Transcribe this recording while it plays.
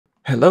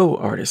Hello,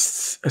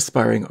 artists,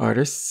 aspiring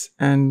artists,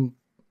 and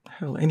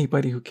hell,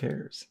 anybody who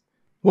cares.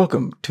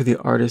 Welcome to the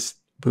Artist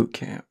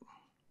Bootcamp.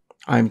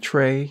 I'm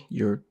Trey,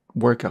 your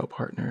workout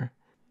partner,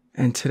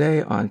 and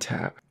today on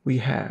tap we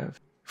have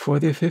for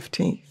the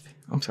 16th.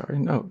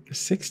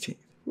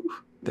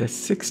 The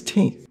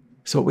 16th.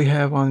 So what we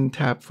have on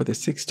tap for the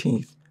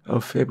 16th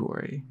of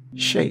February: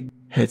 Shape,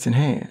 Heads and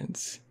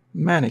Hands,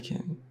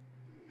 Mannequin,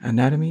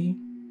 Anatomy,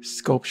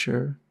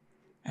 Sculpture,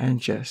 and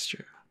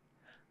Gesture.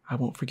 I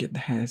won't forget the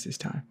hands this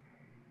time.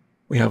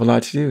 We have a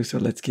lot to do, so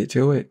let's get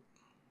to it.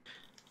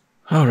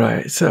 All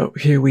right, so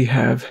here we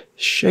have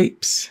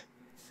shapes,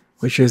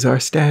 which is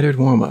our standard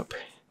warm-up.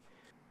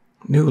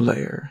 New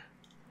layer.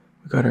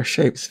 We got our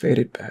shapes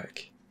faded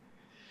back.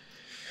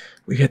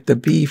 We hit the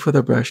B for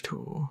the brush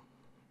tool.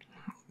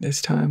 This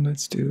time,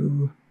 let's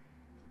do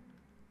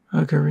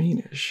a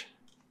greenish.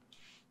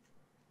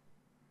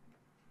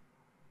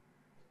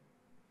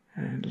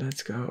 And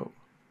let's go.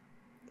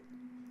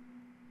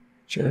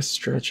 Just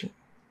stretching.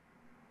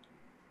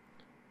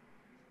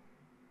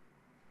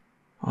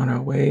 On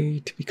our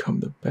way to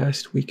become the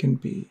best we can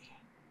be.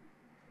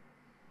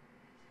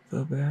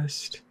 The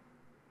best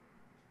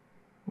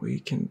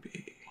we can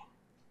be.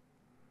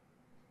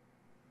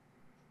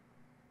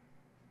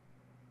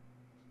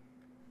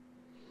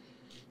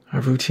 Our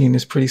routine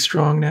is pretty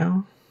strong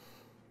now.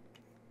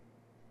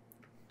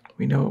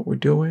 We know what we're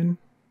doing.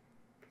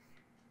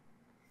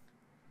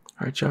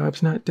 Our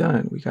job's not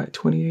done. We got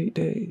 28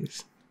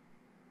 days.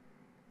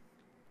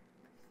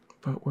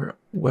 But we're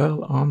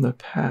well on the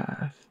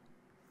path.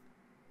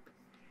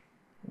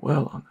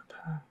 Now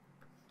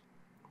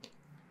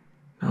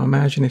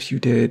imagine if you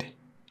did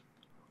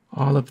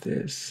all of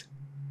this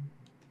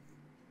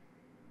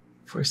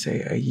for,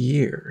 say, a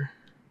year,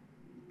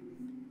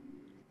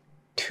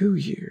 2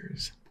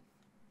 years,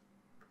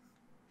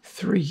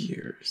 3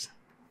 years,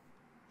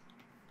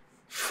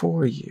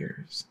 4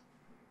 years,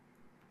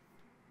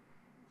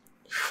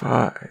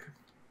 5.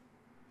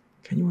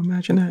 Can you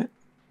imagine that?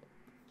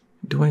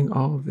 Doing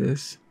all of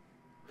this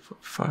for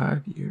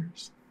 5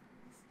 years?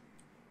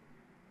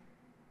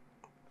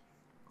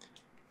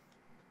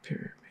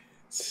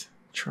 Pyramids,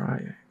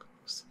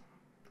 triangles.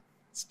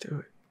 Let's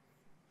do it.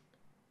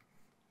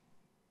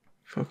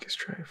 Focus,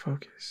 Trey,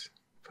 focus,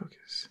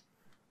 focus,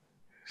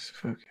 yes,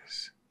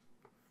 focus.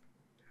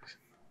 Yes.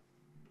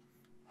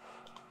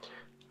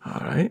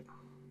 All right,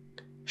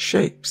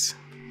 shapes.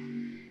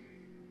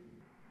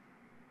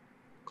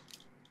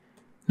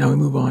 Now we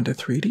move on to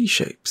 3D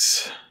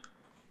shapes.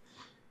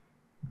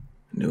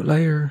 New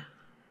layer.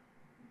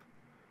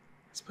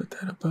 Let's put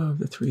that above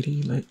the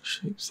 3D light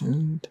shapes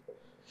and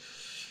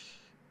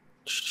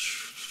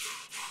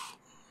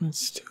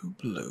let's do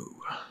blue.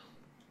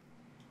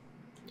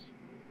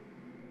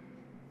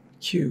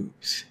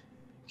 Cubes,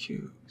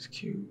 cubes,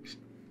 cubes.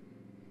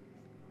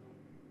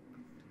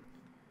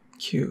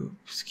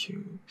 Cubes,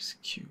 cubes,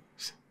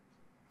 cubes.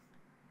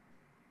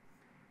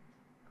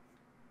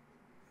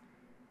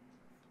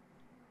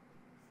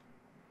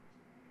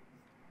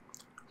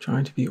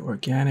 Trying to be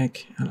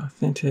organic and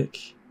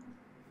authentic,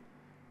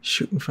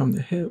 shooting from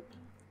the hip,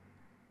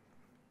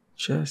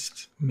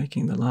 just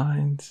making the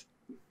lines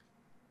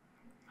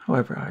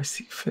however I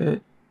see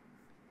fit.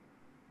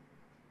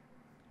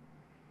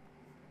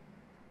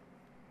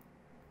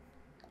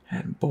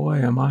 And boy,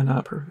 am I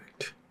not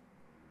perfect.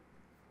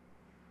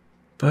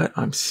 But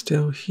I'm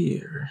still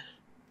here.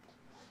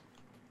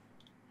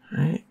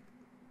 Right?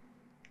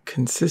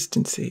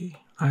 Consistency,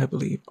 I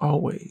believe,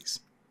 always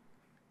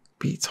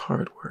beats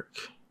hard work.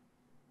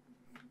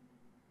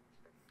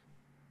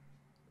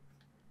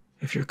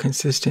 If you're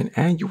consistent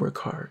and you work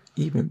hard,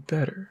 even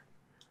better.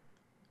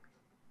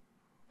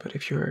 But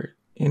if you're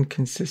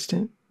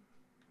inconsistent,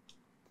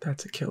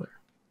 that's a killer.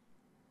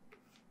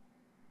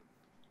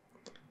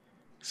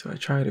 So I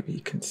try to be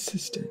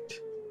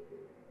consistent.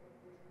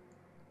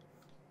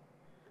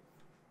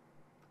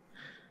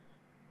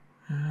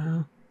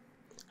 I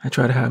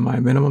try to have my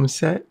minimum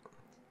set.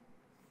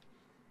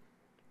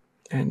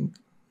 And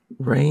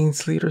rain,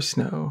 sleet, or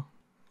snow,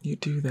 you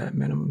do that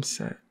minimum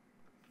set.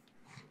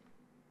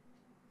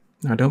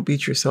 Now, don't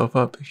beat yourself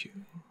up if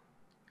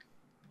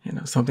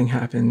something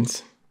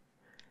happens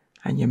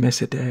and you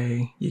miss a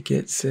day, you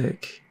get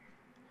sick,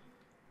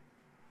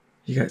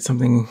 you got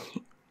something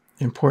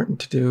important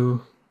to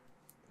do.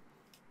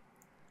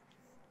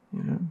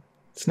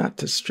 It's not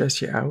to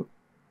stress you out,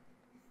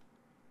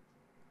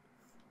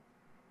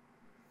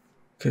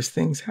 because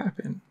things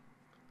happen.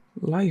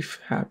 Life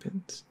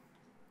happens.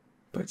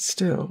 But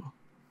still,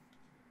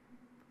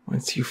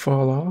 once you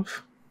fall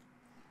off,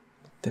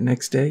 the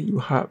next day you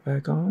hop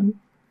back on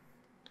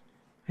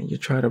and you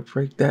try to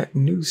break that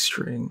new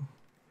string,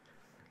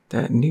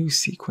 that new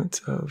sequence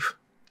of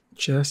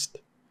just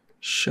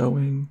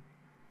showing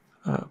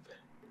up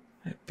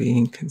and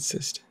being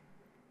consistent.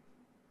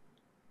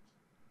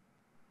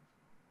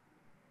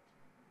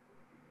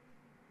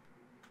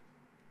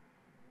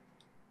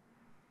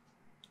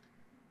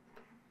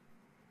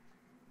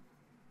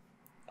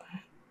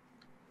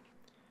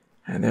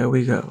 And there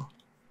we go.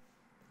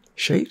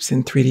 Shapes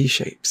and 3D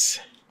shapes.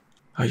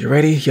 Are you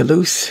ready? You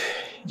loose?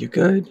 You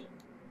good?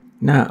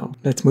 Now,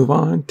 let's move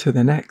on to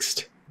the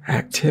next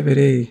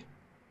activity.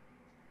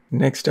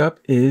 Next up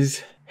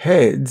is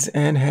heads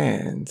and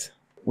hands.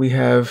 We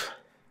have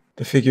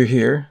the figure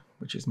here,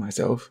 which is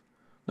myself,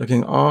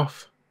 looking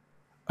off,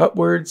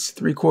 upwards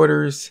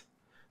 3/4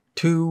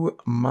 to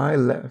my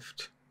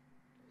left,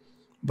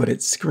 but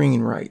it's screen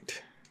right.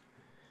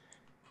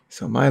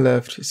 So my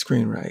left is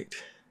screen right.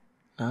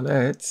 Now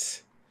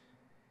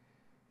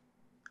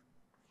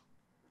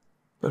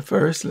but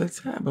first,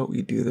 how about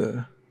we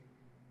do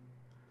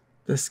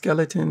the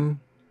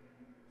skeleton,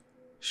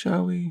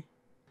 shall we?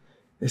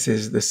 This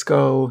is the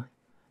skull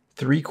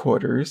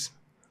 3/4,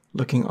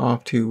 looking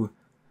off to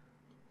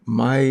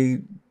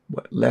my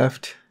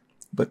left,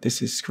 but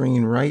this is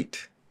screen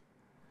right.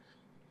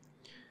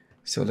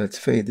 So let's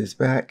fade this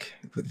back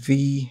with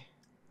V,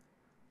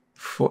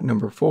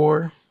 number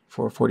 4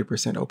 for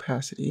 40%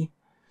 opacity.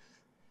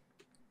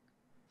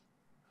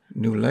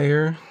 New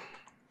layer,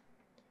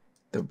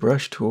 the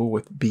brush tool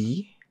with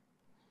B.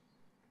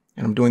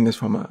 And I'm doing this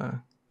from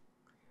a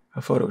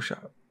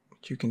Photoshop.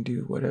 But you can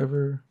do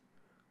whatever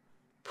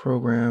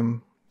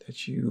program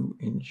that you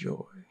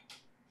enjoy.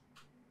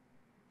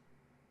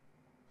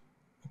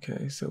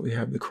 Okay, so we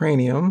have the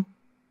cranium.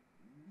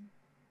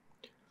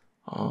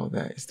 All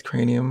that is the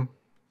cranium.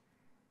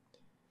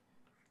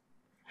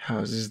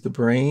 Houses the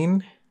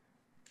brain.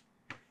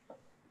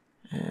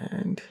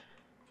 And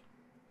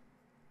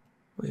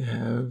we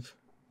have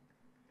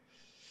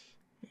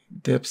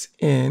dips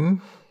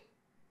in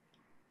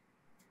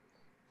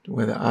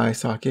where the eye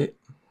socket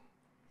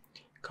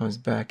comes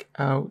back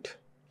out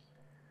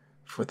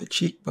for the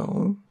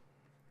cheekbone.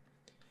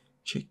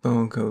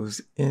 Cheekbone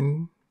goes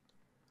in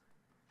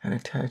and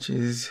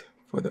attaches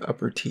for the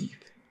upper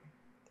teeth.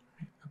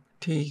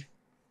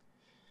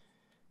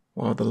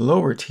 While the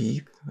lower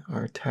teeth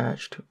are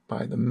attached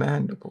by the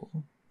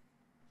mandible,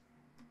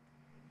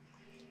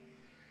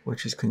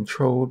 which is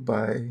controlled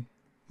by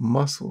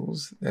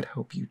muscles that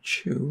help you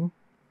chew.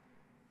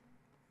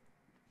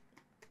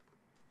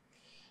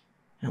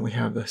 And we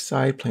have the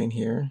side plane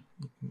here.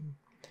 You can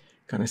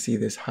kind of see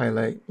this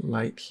highlight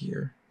light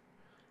here.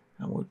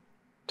 And we'll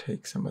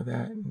take some of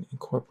that and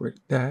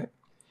incorporate that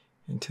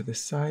into the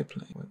side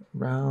plane.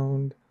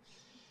 Around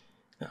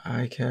the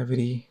eye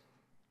cavity,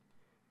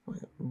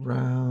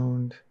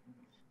 around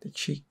the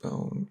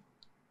cheekbone,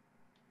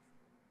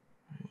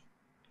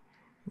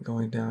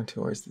 going down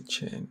towards the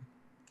chin.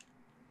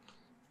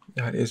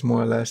 That is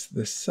more or less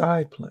the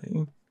side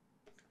plane.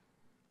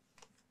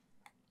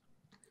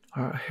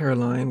 Our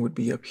hairline would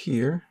be up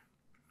here.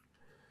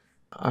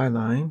 Eye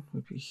line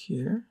would be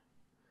here.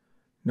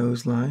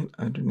 Nose line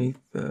underneath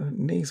the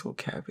nasal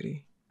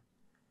cavity.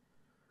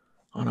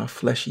 On a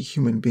fleshy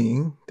human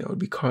being, that would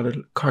be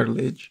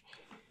cartilage.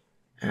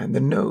 And the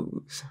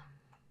nose.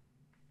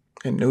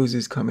 And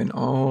noses come in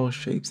all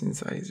shapes and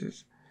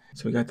sizes.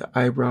 So we got the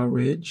eyebrow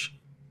ridge.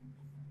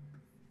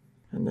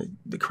 And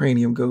the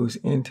cranium goes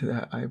into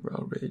that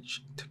eyebrow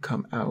ridge to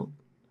come out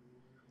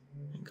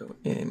and go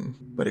in.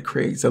 But it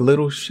creates a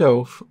little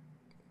shelf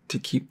to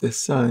keep the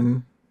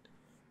sun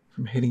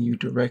from hitting you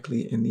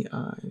directly in the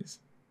eyes.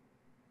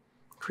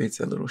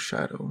 Creates a little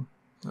shadow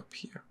up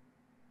here.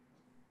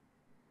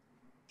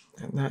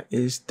 And that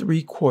is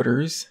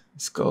 3/4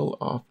 skull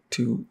off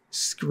to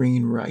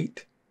screen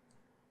right.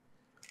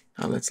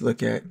 Now let's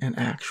look at an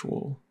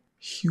actual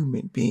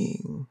human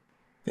being.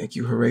 Thank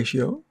you,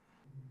 Horatio.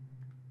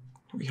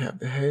 We have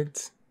the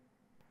heads,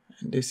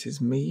 and this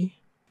is me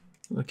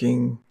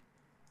looking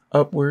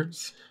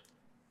upwards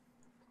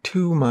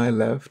to my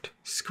left,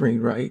 screen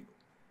right.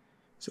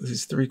 So this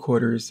is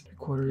 3/4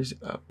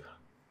 up.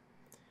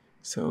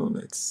 So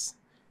let's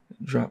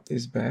drop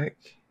this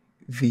back,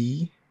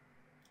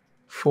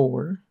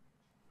 V4.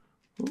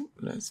 Ooh,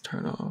 let's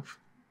turn off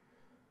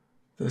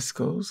the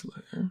skulls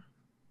layer.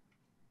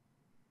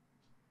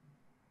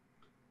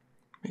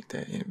 Make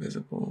that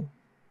invisible.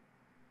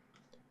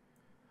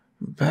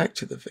 Back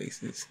to the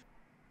faces.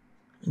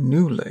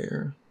 New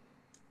layer.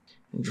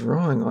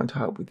 Drawing on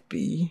top with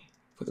B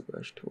for the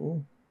brush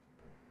tool.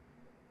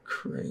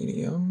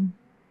 Cranium.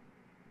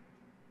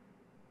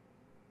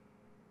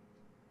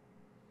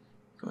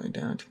 Going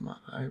down to my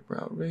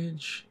eyebrow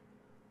ridge.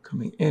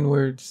 Coming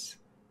inwards.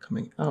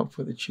 Coming out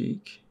for the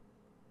cheek.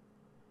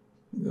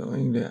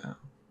 Going down.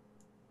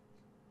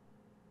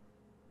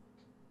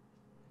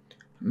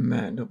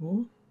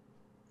 Mandible.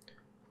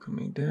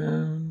 Coming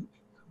down.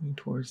 Coming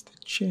towards the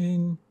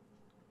chin.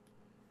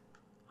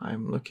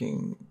 I'm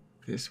looking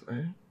this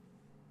way.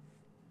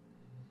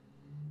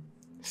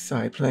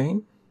 Side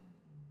plane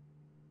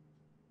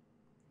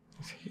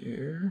is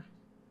here,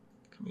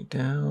 coming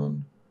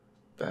down,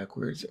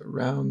 backwards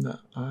around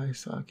the eye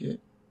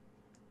socket,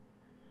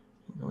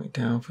 going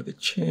down for the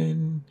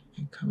chin,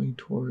 and coming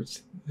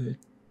towards the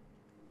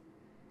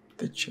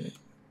chin.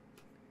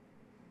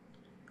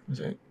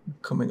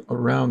 Coming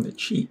around the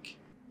cheek,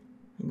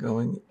 and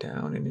going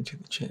down and into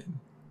the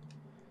chin.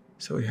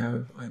 So we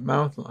have my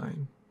mouth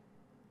line,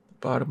 the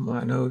bottom of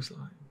my nose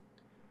line,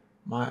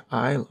 my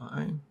eye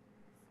line,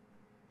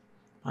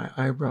 my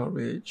eyebrow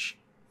ridge,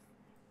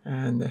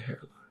 and the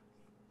hairline.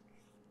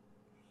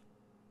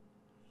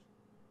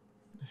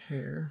 The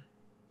hair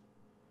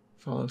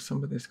follows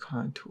some of these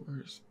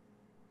contours.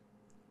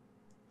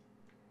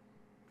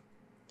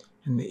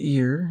 And the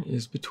ear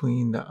is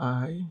between the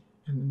eye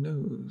and the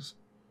nose.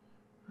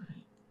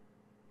 Right.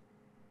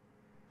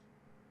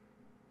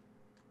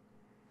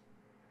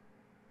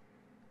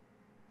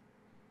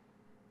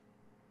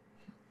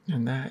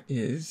 And that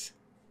is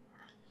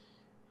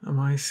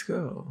my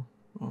skull,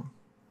 well,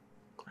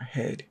 my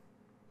head.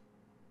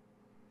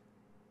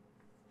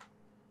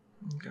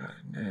 Got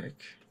a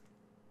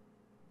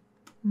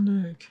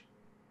neck,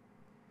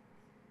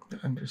 the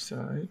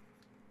underside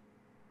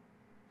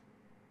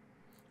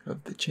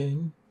of the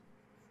chin.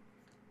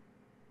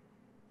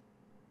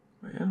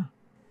 Oh, yeah.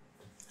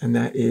 And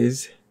that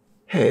is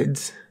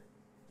heads,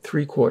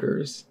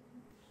 3/4,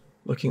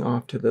 looking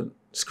off to the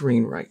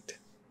screen right.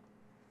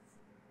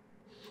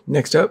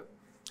 Next up,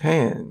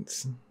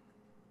 hands.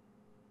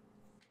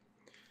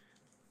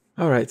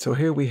 All right, so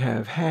here we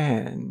have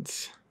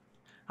hands.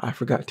 I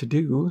forgot to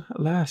do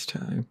last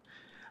time,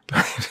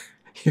 but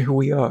here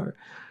we are.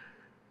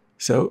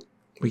 So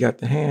we got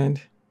the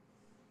hand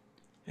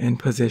in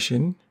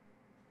position.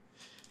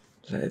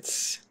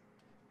 Let's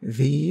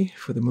V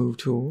for the move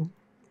tool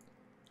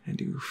and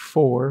do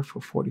 4 for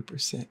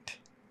 40%.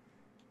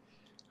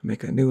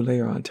 Make a new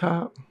layer on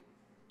top.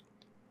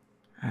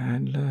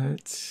 And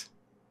let's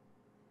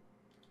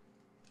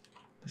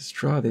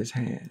draw this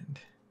hand.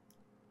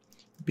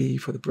 B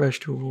for the brush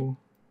tool.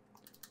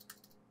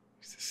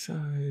 Use the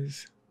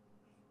size.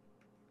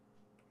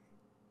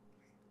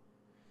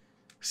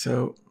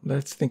 So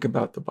let's think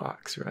about the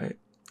box, right?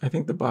 I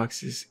think the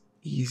box is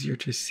easier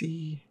to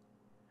see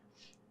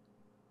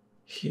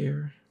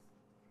here.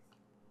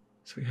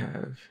 So we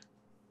have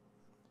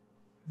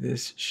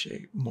this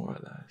shape, more or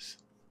less.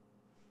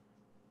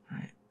 All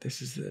right,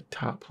 this is the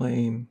top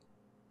plane,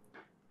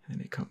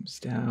 and it comes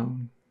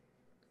down.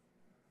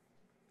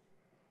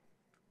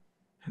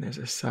 And there's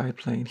a side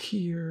plane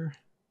here,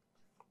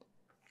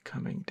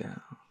 coming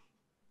down.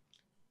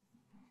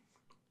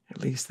 At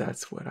least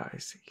that's what I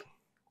see.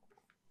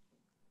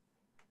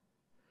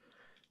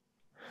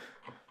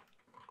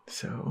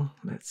 So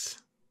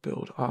let's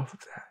build off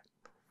of that.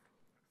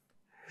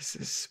 There's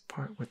this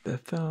part with the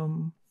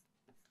thumb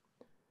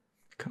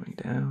coming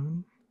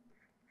down.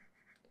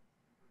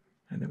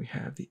 And then we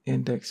have the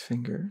index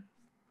finger.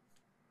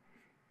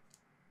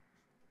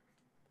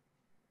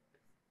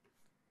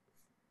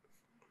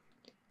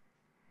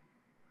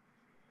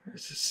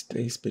 There's a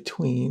space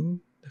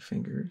between the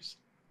fingers.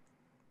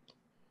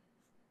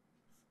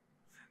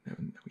 And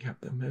then we have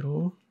the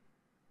middle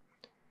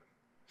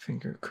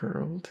finger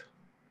curled.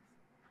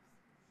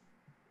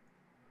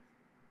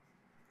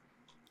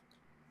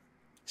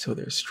 So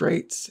there's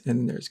straights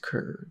and there's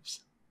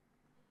curves.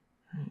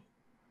 Right.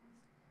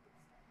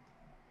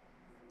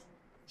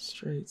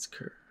 Straights,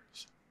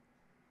 curves.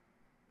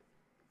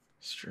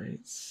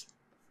 Straights,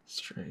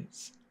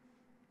 straights.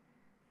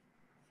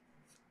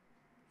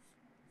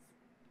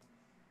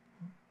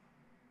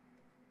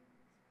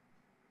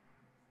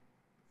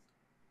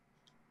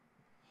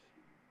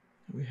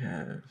 We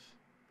have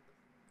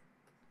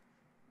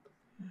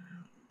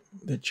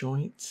the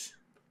joints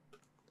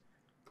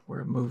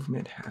where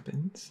movement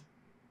happens.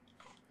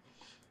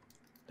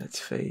 Let's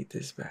fade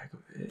this back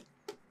a bit.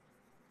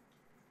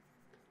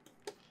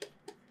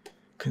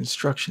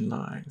 Construction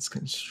lines,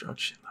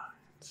 construction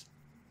lines.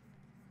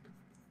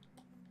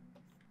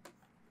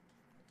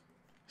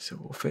 So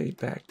we'll fade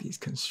back these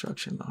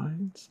construction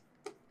lines.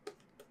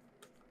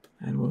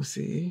 And we'll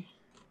see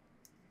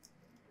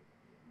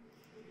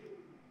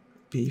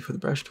B for the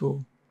brush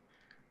tool.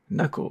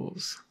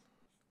 Knuckles.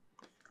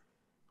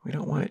 We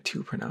don't want it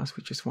too pronounced.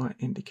 We just want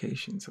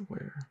indications of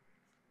where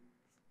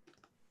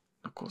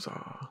knuckles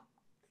are.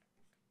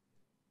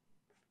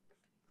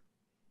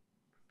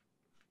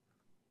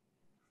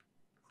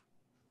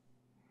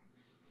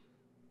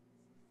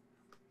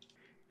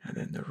 And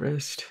then the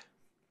wrist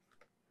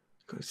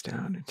goes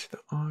down into the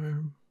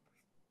arm,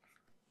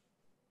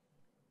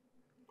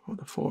 or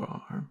the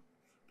forearm.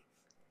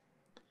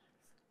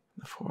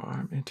 The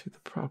forearm into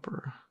the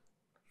proper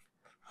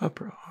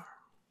upper arm.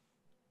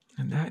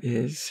 And that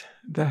is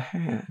the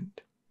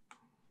hand.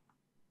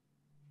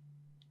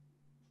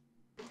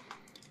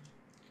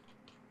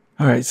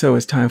 All right, so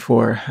it's time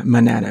for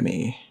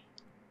anatomy.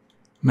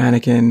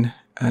 Mannequin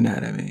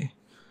anatomy.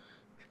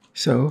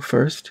 So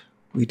first,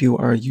 we do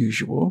our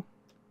usual.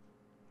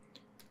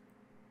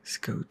 Let's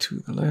go to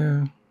the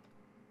layer.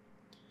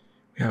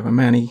 We have a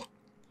mani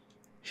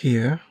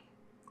here.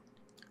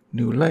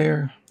 New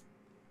layer.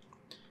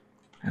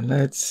 And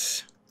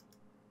let's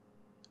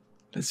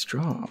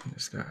draw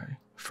this guy.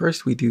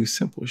 First, we do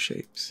simple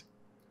shapes.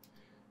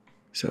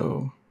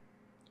 So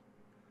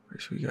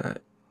first we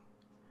got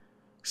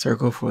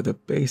circle for the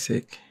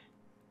basic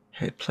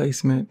head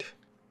placement.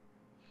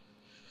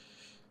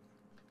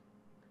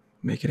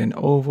 Make it an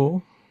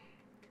oval.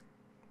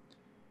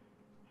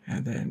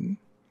 And then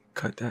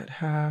cut that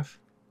half.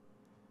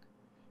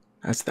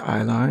 That's the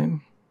eye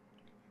line.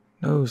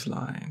 nose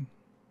line,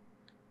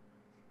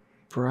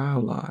 brow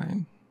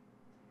line,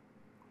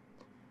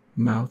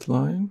 mouth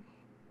line,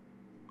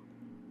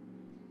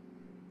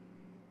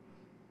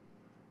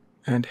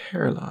 and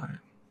hairline.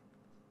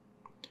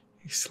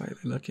 He's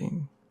slightly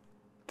looking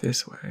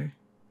this way,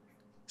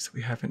 so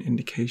we have an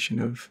indication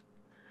of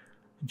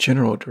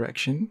general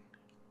direction.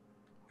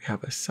 We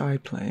have a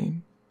side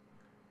plane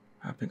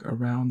wrapping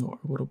around the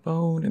orbital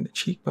bone and the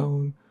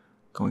cheekbone,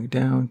 going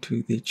down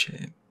to the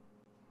chin.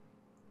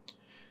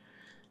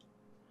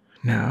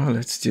 Now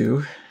let's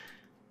do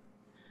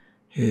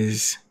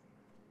his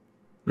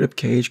rib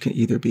cage. Can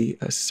either be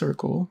a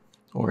circle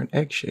or an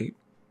egg shape,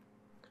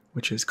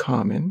 which is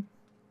common.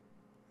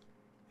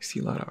 You see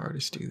a lot of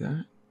artists do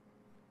that.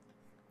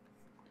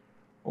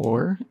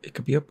 Or it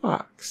could be a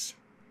box.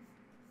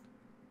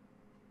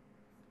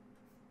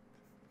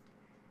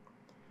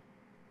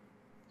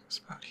 It's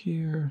about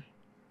here.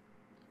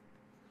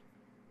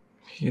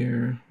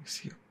 Here, you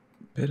see a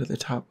bit of the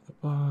top of the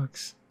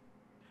box.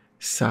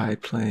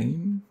 Side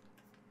plane.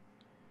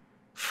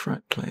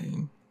 Front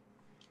plane.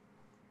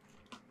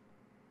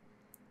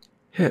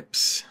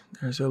 Hips.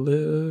 There's a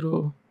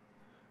little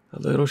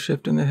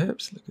shift in the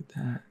hips. Look at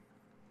that.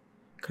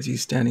 Because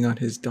he's standing on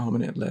his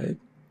dominant leg.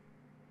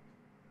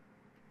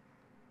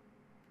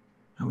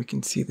 And we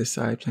can see the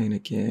side plane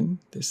again.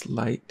 This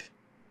light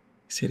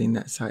is hitting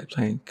that side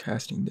plane,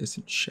 casting this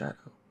in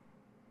shadow.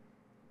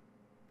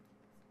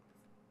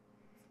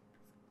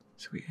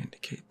 So we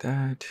indicate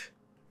that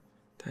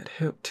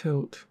hip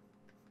tilt.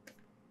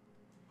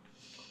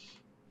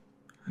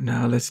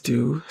 Now let's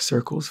do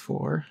circles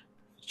for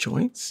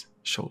joints,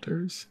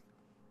 shoulders,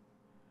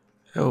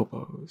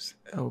 elbows,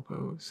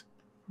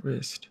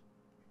 wrist,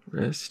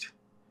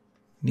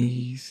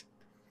 knees,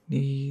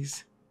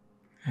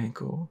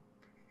 ankle.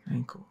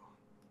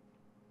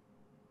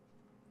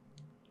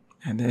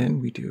 And then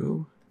we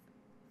do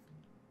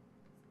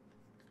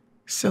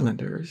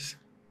cylinders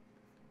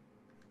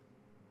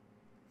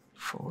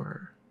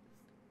for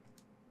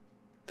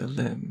the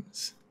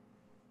limbs.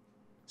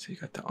 So you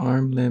got the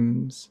arm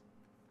limbs,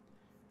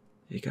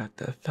 you got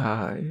the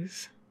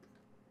thighs,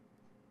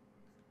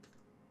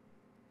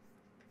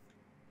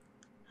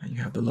 and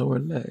you have the lower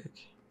leg.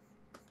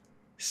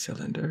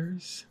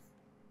 Cylinders.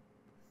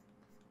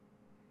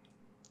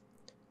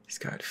 He's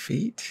got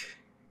feet,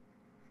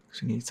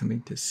 so you need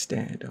something to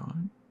stand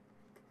on.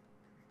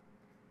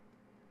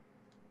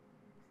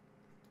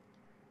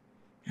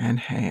 And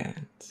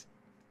hands.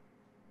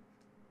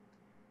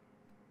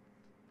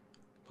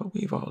 But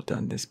we've all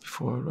done this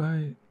before,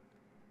 right?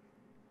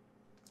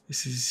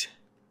 This is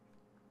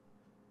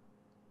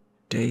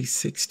day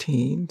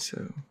 16,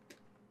 so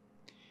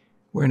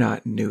we're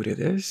not new to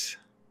this.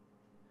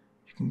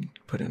 You can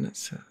put in an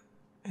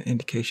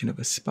indication of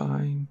a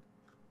spine.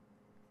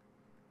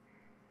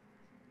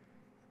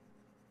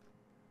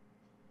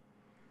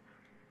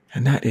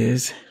 And that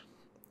is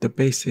the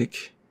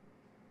basic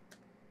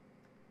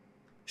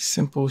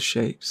simple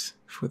shapes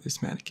for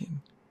this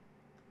mannequin,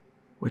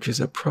 which is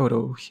a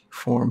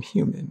proto-form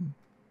human.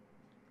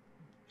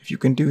 If you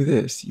can do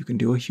this, you can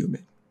do a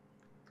human.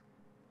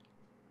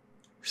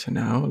 So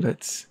now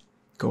let's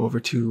go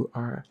over to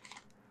our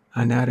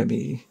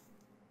anatomy.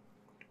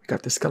 We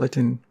got the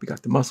skeleton, we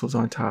got the muscles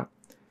on top,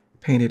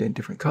 painted in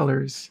different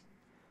colors.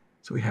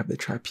 So we have the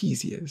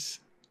trapezius,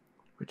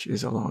 which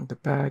is along the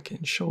back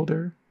and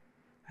shoulder,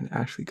 and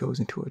actually goes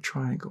into a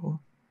triangle,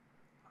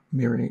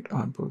 mirroring it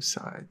on both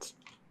sides.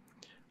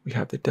 We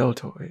have the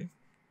deltoid.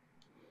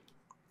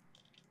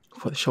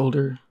 For the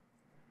shoulder,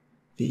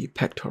 the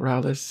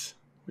pectoralis,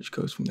 which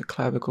goes from the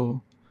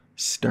clavicle,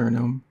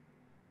 sternum,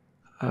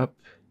 up,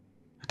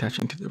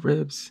 attaching to the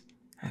ribs,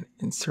 and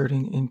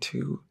inserting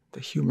into the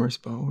humerus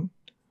bone.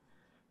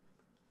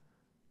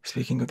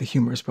 Speaking of the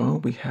humerus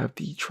bone, we have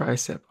the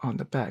tricep on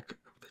the back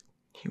of the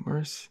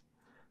humerus,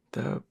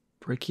 the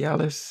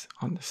brachialis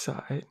on the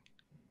side,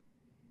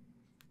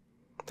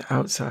 the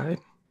outside,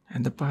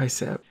 and the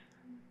bicep.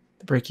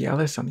 The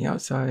brachialis on the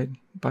outside,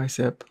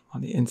 bicep on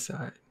the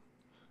inside.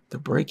 The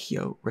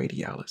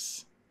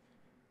brachioradialis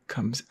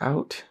comes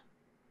out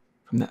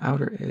from the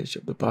outer edge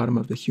of the bottom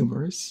of the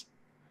humerus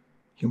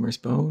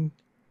bone,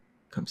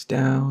 comes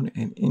down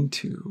and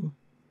into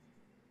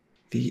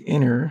the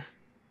inner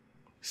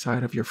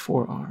side of your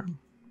forearm.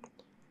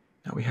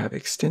 Now we have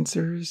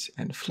extensors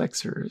and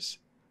flexors,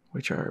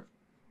 which are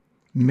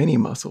mini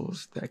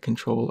muscles that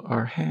control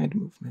our hand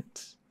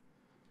movements.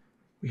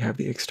 We have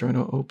the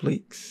external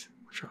obliques,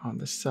 which are on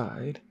the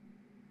side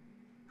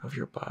of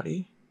your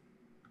body.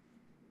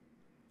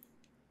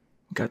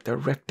 We got the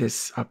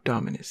rectus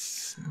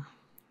abdominis,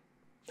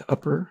 the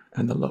upper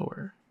and the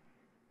lower.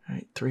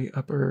 Right, 3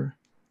 upper,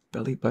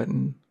 belly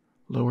button,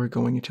 lower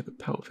going into the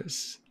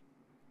pelvis.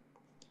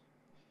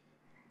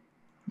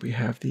 We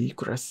have the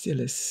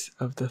gracilis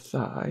of the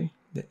thigh,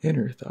 the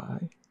inner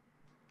thigh,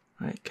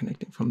 right,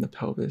 connecting from the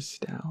pelvis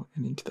down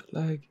and into the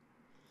leg.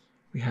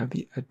 We have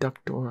the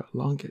adductor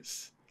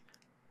longus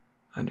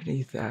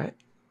underneath that,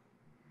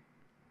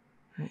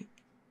 right,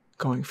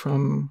 going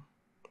from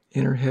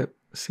inner hip,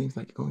 seems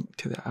like going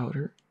to the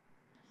outer.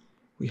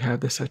 we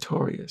have the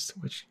sartorius,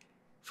 which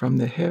from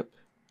the hip,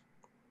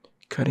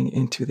 cutting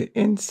into the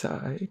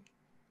inside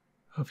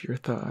of your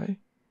thigh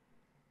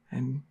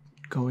and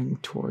going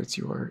towards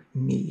your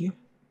knee.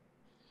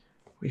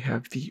 We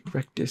have the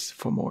rectus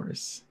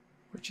femoris,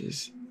 which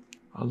is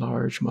a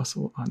large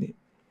muscle on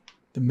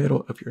the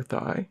middle of your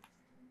thigh.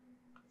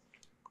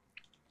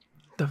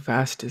 The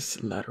vastus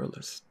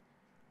lateralis,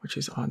 which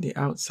is on the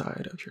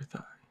outside of your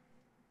thigh.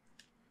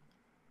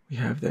 We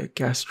have the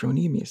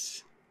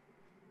gastrocnemius,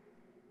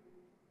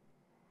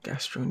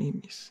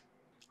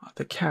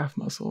 the calf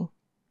muscle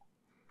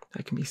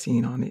that can be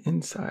seen on the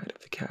inside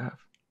of the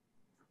calf.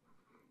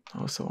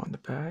 Also on the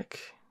back,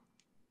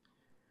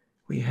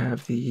 we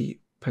have the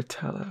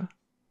patella,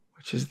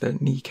 which is the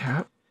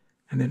kneecap,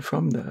 and then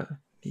from the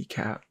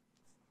kneecap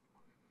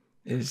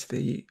is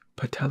the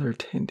patellar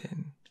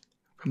tendon,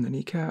 from the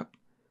kneecap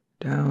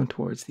down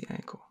towards the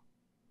ankle.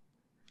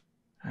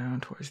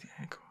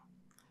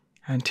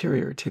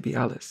 Anterior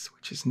tibialis,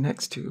 which is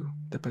next to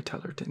the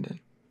patellar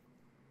tendon.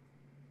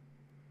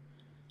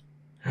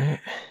 All right.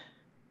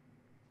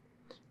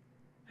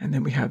 And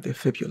then we have the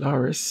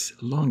fibularis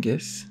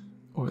longus,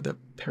 or the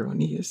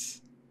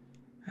peroneus,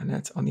 and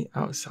that's on the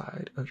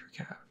outside of your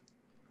calf.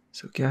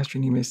 So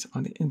gastrocnemius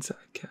on the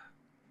inside calf.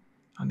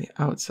 On the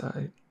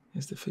outside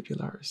is the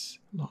fibularis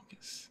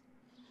longus.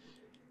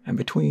 And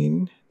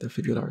between the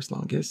fibularis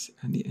longus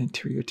and the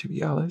anterior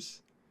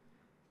tibialis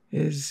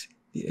is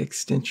the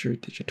extensor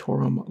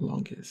digitorum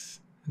longus,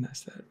 and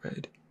that's that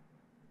red.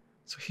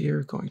 So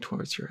here, going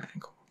towards your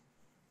ankle.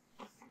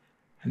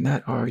 And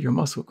that are your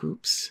muscle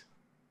groups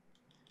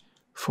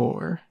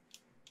for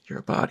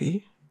your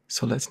body.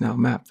 So let's now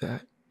map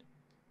that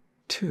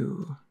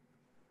to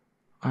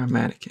our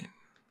mannequin.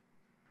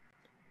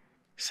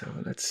 So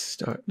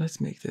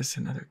let's make this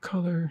another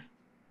color.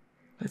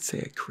 Let's say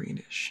a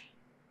greenish.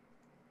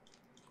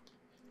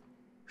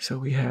 So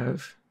we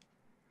have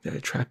the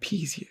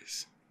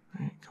trapezius,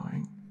 right,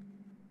 going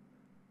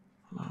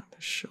along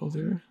the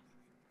shoulder.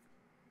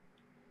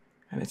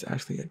 And it's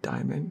actually a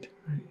diamond,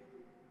 right?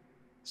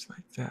 It's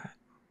like that.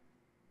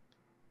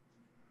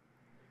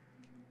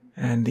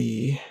 And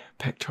the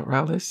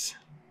pectoralis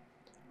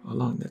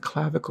along the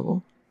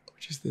clavicle,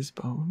 which is this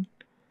bone,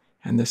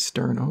 and the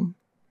sternum.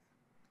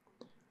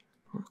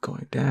 We're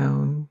going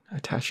down,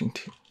 attaching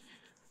to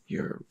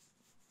your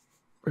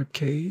rib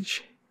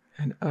cage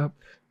and up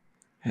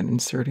and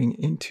inserting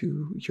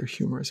into your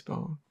humerus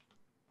bone.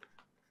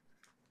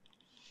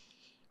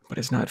 But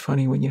it's not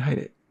funny when you hide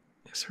it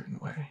a certain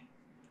way.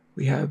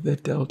 We have the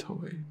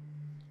deltoid.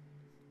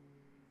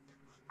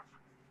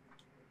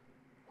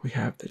 We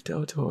have the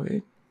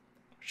deltoid,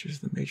 which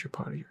is the major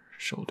part of your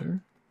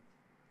shoulder.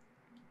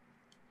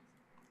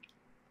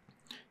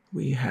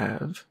 We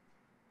have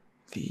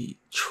the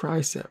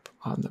tricep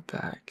on the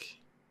back,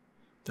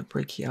 the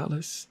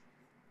brachialis,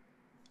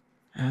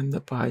 and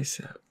the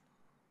bicep.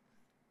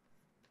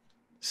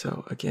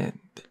 So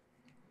again, the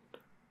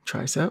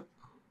tricep,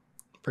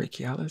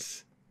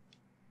 brachialis,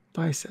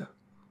 bicep,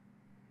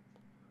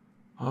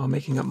 all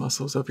making up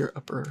muscles of your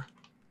upper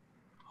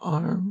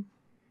arm.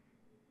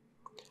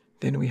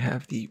 Then we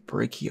have the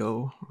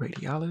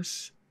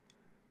brachioradialis,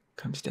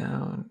 comes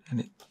down, and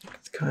you can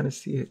kind of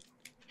see it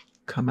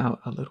come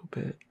out a little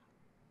bit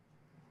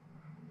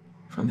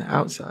from the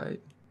outside,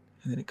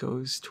 and then it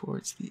goes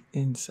towards the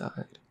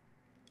inside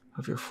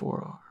of your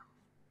forearm.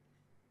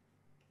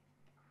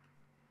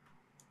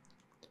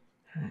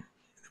 All right.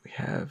 We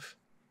have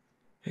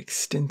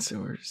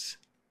extensors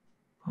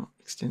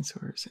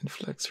and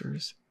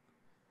flexors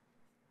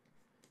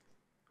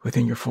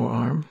within your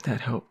forearm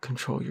that help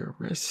control your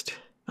wrist.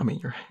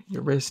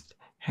 Your wrist,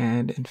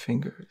 hand, and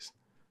fingers.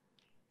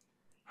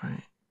 All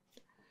right.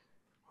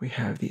 We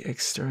have the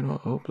external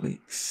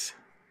obliques,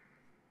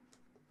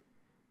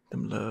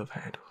 them love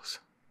handles,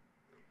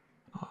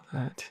 all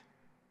that.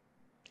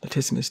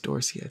 Latissimus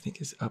dorsi, I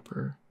think, is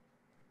upper.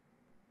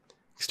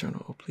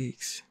 External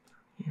obliques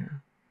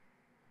here.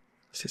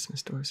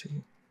 Latissimus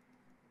dorsi,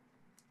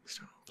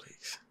 external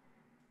obliques.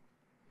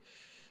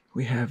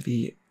 We have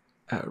the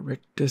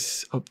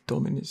rectus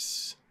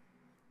abdominis,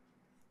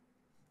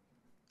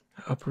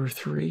 upper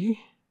three,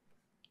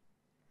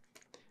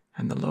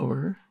 and the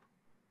lower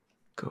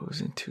goes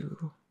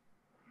into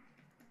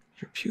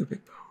your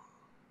pubic bone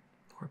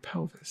or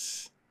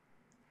pelvis,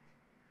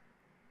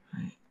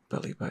 right?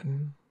 Belly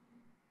button.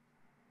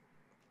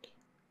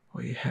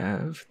 We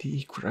have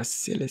the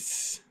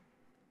gracilis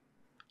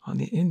on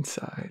the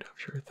inside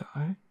of your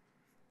thigh,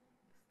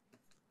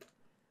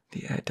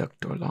 the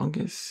adductor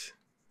longus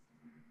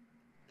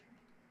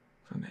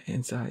from the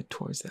inside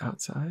towards the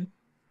outside,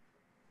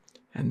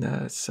 and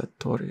the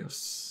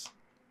sartorius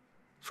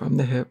from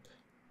the hip,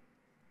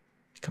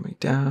 coming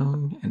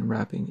down and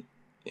wrapping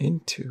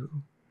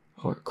into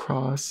or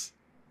across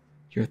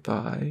your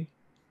thigh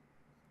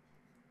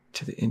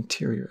to the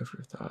interior of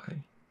your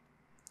thigh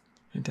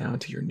and down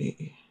to your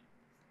knee.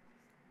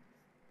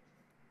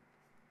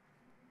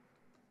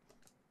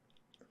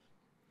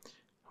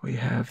 We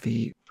have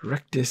the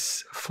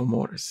rectus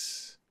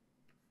femoris,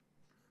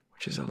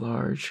 which is a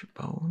large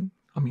bone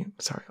a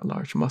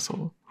large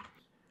muscle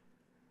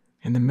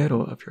in the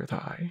middle of your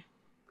thigh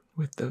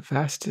with the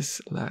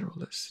vastus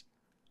lateralis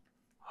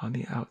on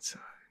the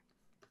outside.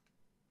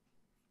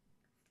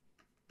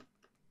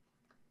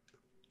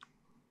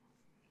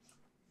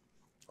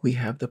 We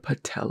have the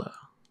patella,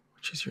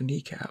 which is your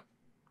kneecap,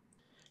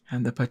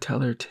 and the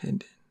patellar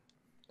tendon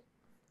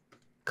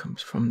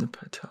comes from the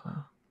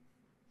patella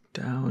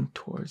down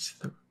towards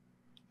the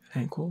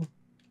ankle.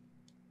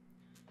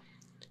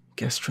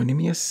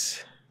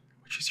 Gastrocnemius,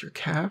 which is your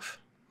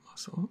calf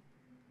muscle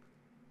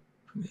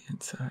from the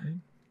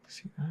inside.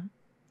 See that?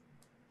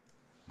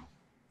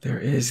 There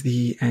is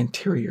the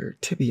anterior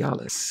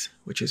tibialis,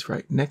 which is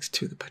right next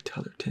to the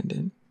patellar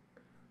tendon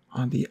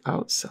on the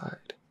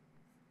outside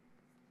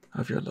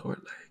of your lower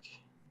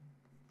leg.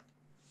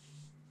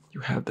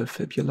 You have the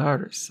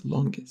fibularis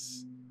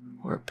longus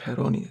or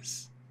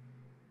peroneus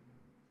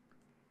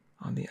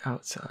on the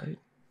outside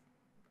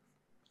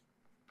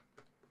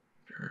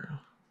of your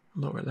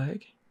lower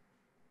leg.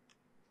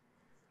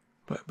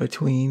 But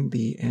between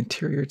the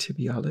anterior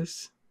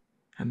tibialis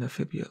and the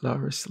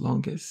fibularis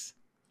longus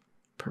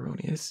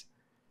peroneus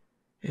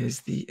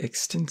is the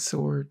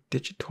extensor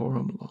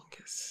digitorum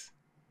longus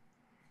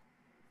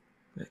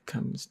that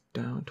comes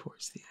down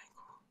towards the ankle.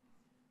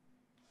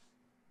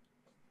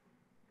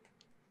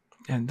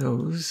 And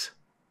those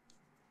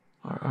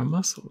are our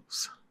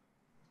muscles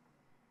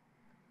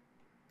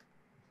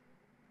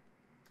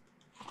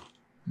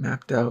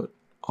mapped out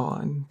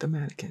on the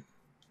mannequin.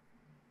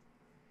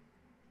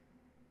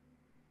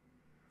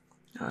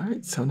 All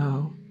right, so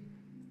now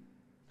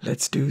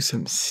let's do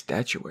some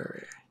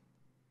statuary.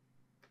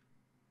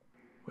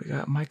 We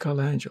got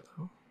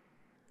Michelangelo,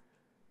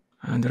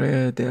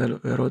 Andrea del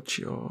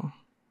Verrocchio,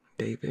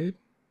 David,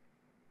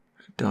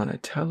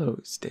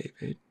 Donatello's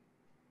David.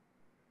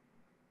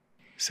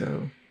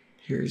 So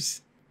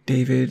here's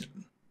David.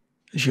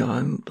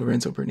 Gian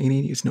Lorenzo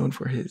Bernini is known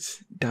for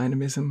his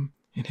dynamism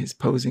in his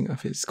posing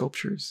of his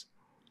sculptures,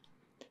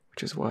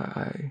 which is why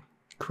I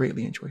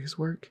greatly enjoy his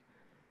work.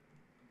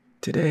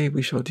 Today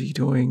we shall be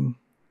doing,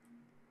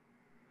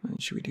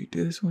 should we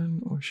do this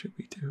one or should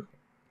we do,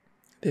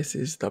 this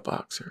is the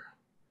boxer,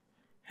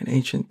 an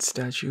ancient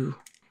statue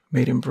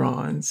made in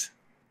bronze.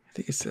 I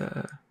think it's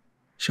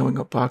showing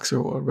a boxer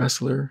or a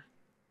wrestler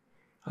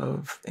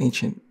of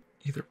ancient,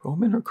 either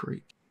Roman or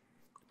Greek.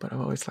 But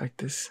I've always liked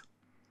this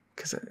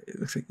because it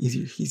looks like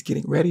either he's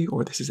getting ready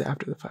or this is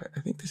after the fight. I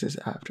think this is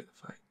after the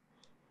fight.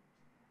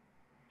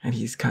 And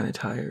he's kind of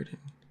tired.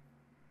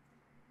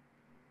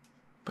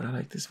 But I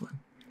like this one.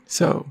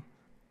 So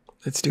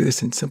let's do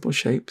this in simple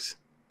shapes.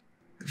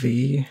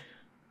 V4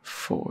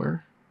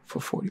 for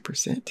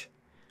 40%.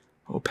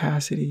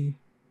 Opacity.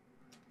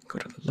 Go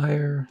to the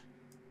layer.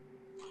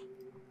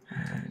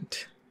 And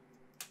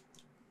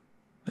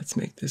let's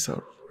make this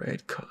a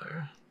red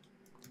color.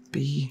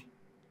 B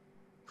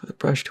for the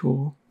brush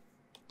tool.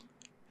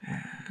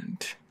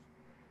 And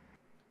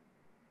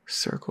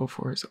circle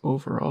for his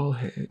overall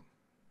head.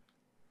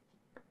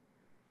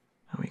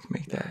 And we can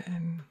make that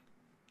in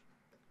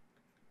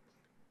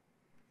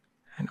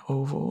an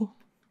oval.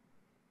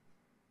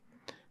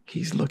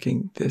 He's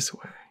looking this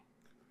way.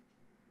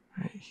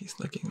 Right? He's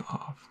looking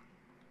off.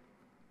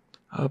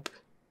 Up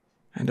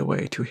and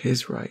away to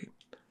his right.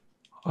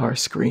 Our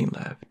screen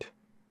left.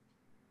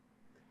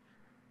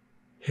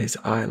 His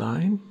eye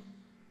line.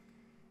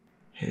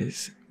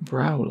 His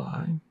brow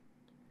line.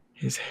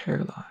 His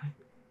hairline.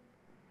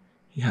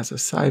 He has a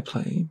side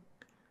plane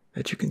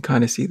that you can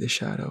kind of see the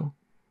shadow.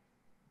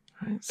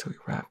 Right, so we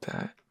wrap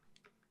that.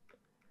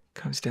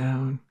 Comes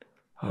down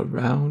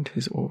around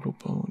his orbital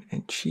bone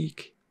and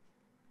cheek.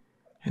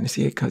 And you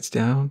see it cuts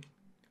down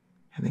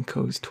and then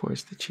goes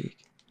towards the cheek.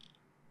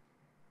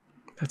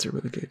 That's a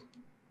really good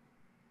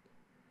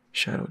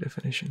shadow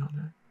definition on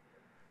that.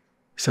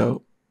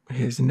 So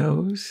his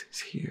nose is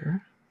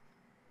here.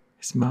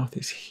 His mouth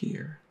is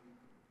here.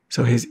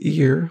 So his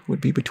ear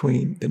would be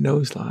between the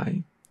nose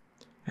line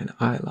and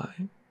eye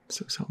line.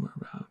 So somewhere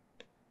around.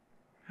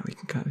 And we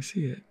can kind of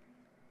see it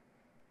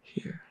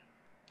here.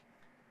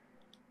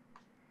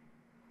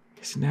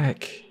 His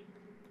neck.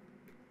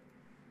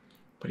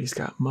 But he's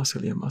got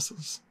muscly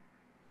muscles.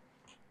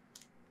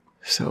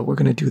 So we're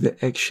going to do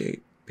the egg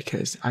shape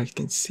because I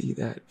can see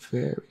that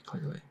very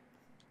clearly.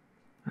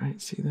 All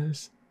right, see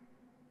this?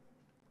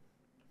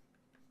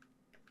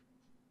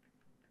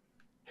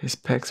 His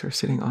pecs are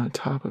sitting on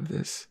top of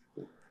this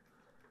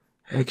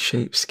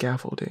egg-shaped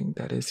scaffolding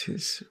that is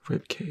his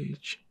rib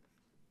cage.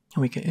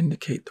 And we can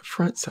indicate the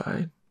front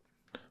side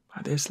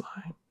by this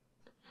line.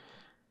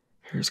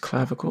 Here's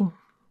clavicle,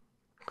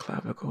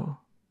 clavicle.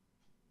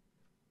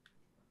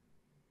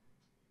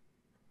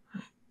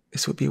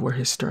 This would be where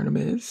his sternum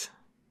is,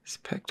 his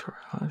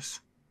pectoralis.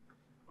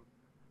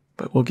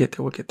 But we'll get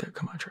there,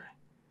 come on, Trey.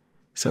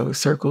 So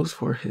circles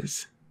for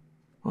his,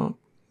 well,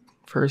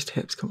 first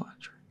hips, come on,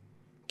 Trey.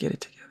 Get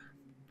it together.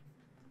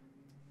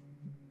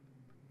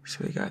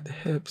 So we got the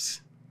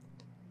hips,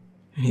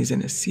 and he's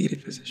in a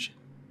seated position.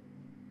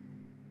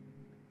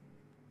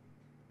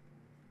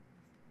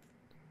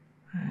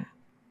 All right.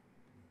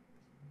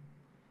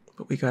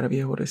 but we got to be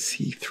able to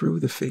see through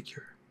the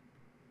figure.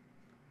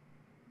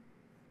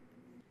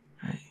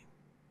 Right?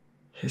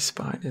 His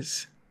spine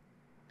is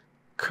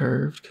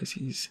curved because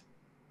he's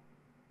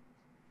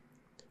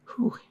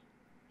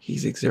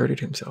exerted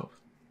himself.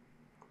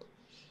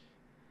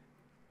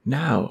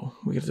 Now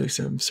we got to do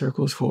some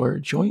circles for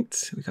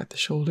joints. We got the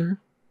shoulder,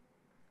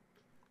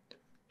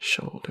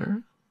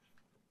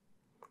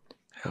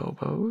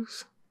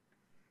 elbows,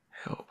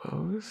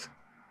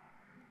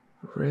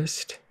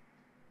 wrist,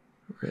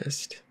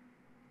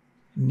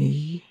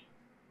 knee,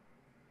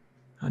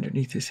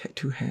 underneath his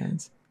two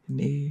hands,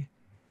 knee,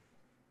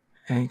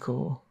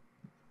 ankle.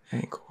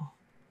 And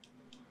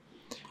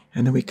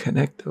then we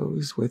connect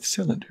those with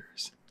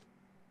cylinders.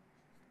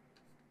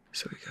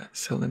 So we got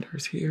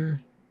cylinders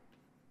here.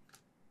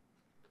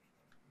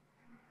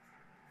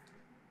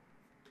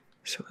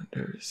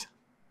 Cylinders.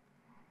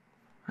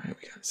 All right,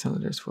 we got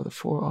cylinders for the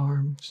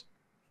forearms.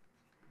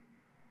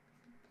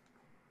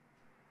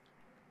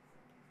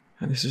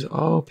 And this is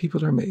all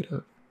people are made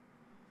of.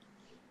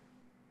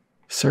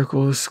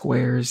 Circles,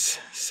 squares,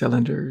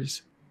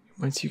 cylinders.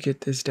 Once you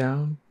get this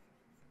down,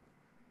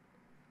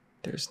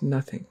 there's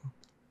nothing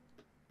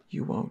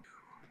you won't do.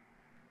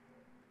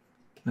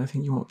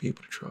 Nothing you won't be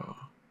able to draw.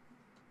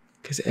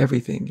 Because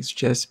everything is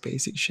just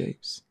basic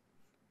shapes.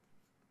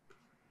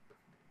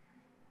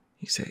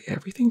 You say,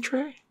 everything,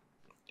 Trey?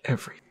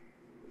 Everything.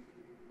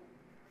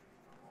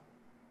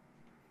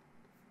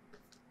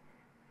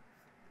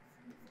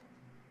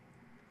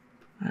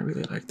 I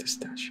really like this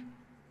statue.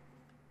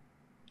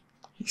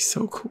 He's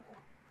so cool.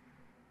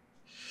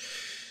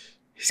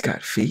 He's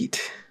got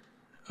feet,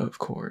 of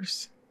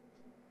course.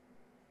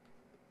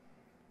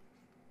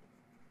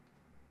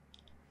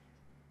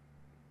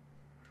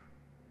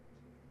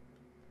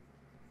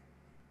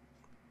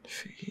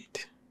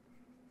 Feet.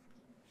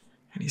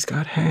 And he's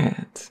got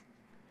hands.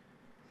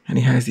 And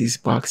he has these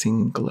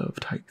boxing glove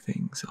type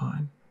things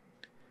on.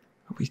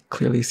 We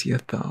clearly see a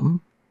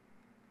thumb.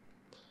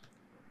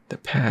 The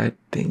pad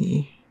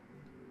thingy.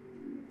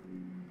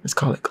 Let's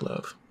call it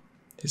glove.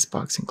 His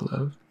boxing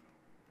glove.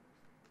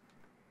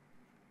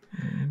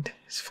 And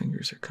his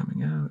fingers are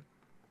coming out.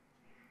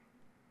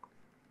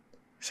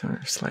 So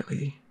they're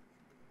slightly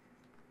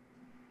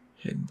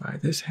hidden by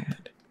this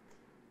hand.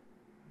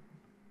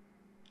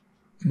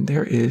 And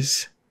there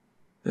is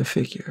the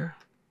figure.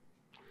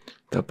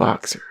 The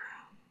boxer.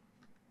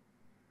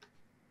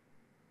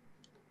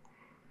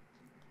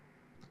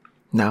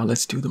 Now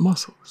let's do the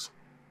muscles.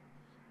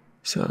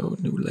 So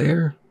new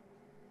layer.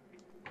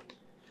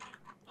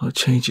 I'll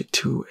change it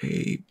to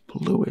a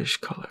bluish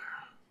color.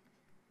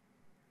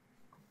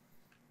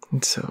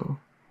 And so,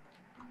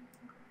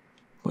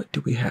 what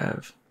do we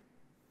have?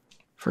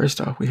 First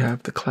off, we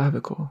have the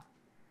clavicle.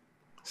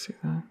 See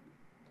that?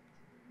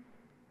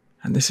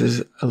 And this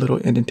is a little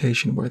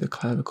indentation where the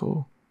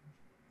clavicle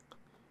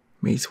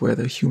meets where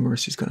the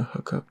humerus is going to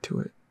hook up to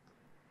it.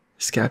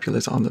 The scapula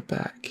is on the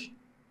back.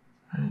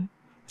 Right?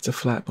 It's a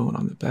flat bone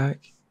on the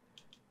back.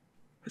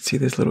 Let's see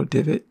this little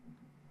divot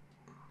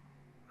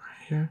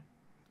right here.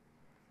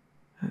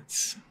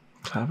 That's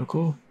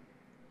clavicle.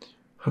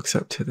 Hooks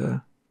up to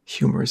the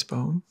humerus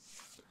bone.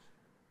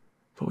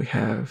 But we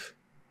have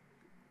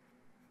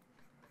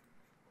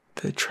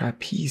the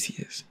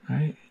trapezius,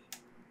 right?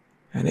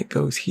 And it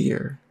goes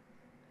here.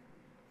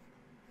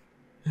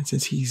 And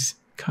since he's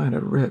kind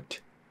of ripped,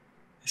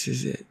 this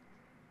is it.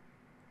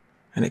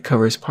 And it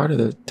covers part of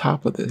the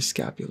top of the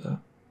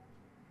scapula.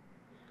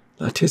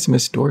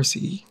 Latissimus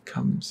dorsi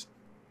comes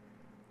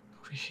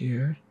over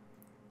here,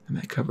 and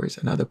that covers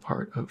another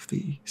part of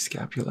the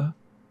scapula.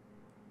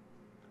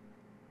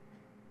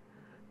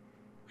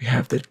 We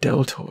have the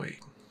deltoid.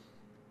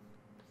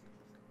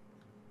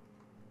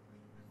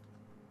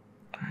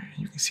 All right,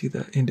 you can see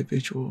the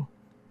individual.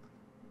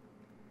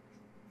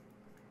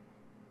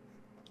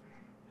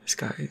 This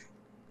guy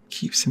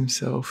keeps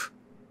himself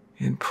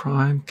in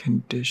prime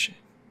condition.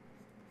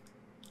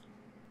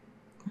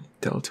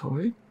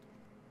 Deltoid.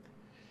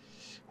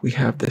 We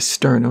have the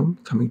sternum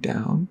coming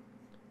down,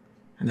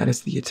 and that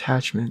is the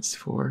attachments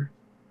for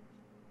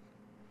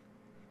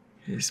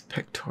his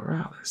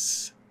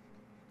pectoralis.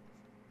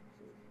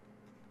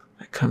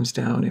 That comes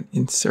down and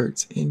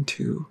inserts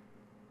into,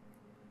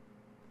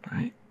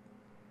 right,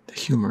 the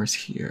humerus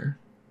here.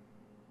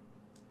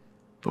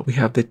 But we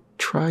have the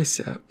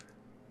tricep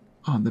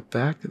on the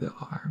back of the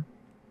arm.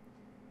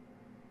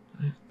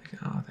 Right, look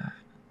at all that.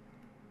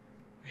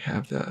 We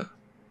have the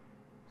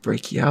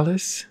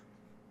brachialis.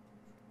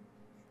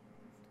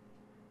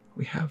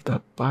 We have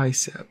the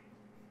bicep.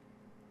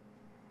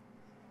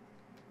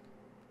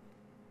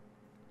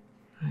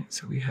 Right,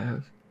 so we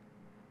have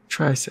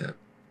tricep,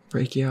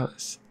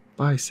 brachialis,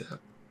 bicep.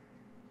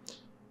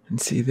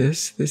 And see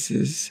this? This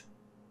is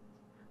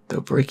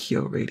the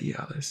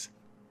brachioradialis.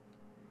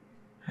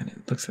 And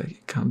it looks like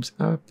it comes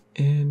up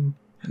in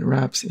and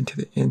wraps into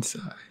the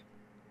inside.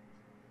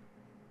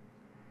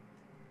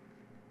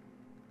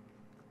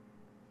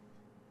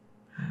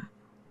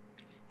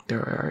 There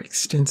are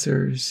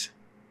extensors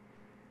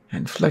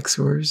and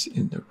flexors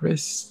in the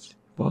wrist,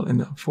 well, in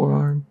the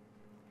forearm.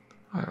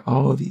 are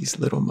all these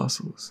little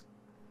muscles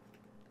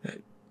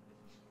that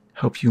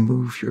help you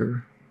move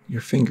your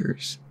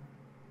fingers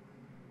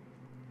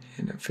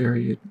in a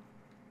very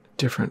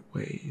different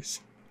ways.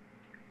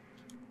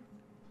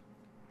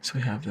 So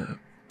we have the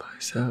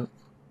bicep,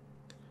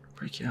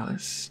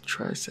 brachialis,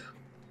 tricep,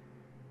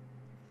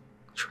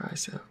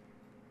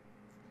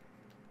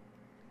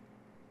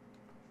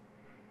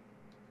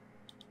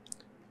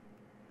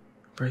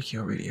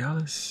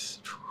 brachioradialis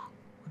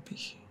would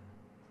be.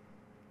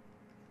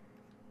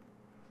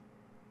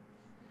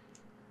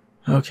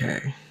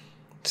 Okay,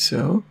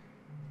 so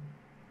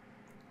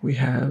we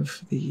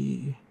have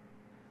the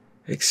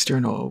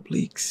external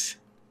obliques.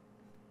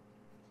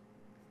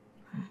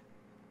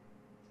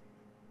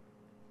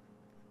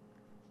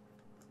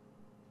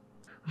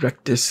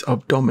 Rectus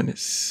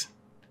abdominis.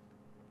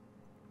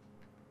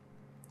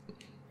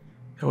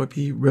 That would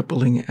be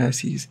rippling as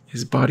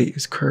his body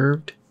is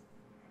curved.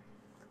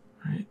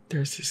 Right?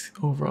 There's this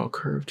overall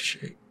curved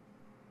shape.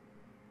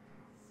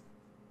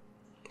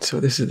 So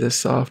this is the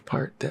soft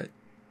part that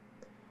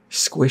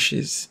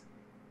squishes.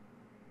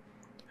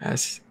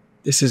 As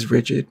this is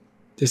rigid,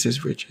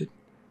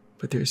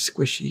 but there's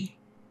squishy.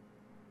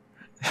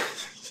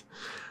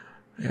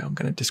 Yeah, I'm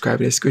gonna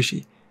describe it as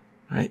squishy,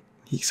 right?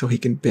 So he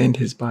can bend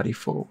his body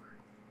forward.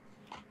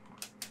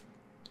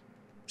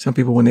 Some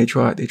people, when they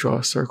draw it, they draw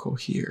a circle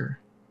here.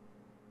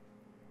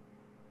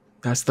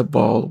 That's the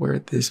ball where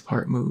this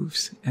part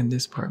moves and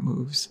this part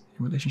moves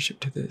in relationship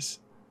to this.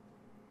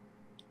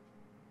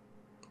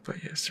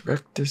 But yes,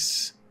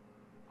 rectus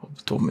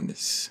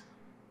abdominis.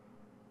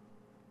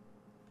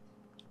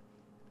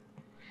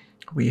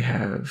 We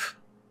have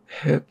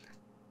hip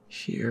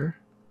here,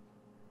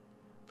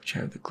 which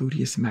have the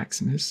gluteus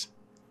maximus,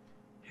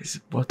 his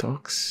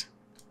buttocks.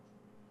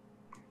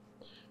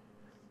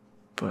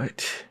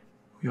 But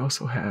we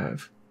also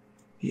have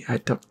the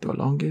adductor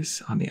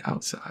longus on the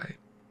outside.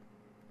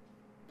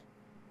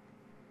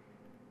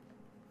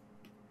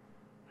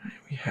 Right,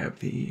 we have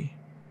the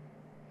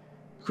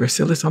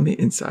gracilis on the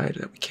inside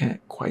that we can't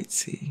quite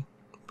see,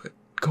 but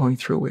going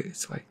through it,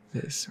 it's like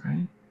this,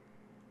 right?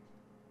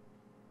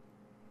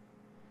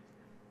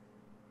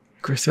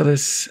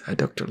 Gracilis,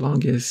 adductor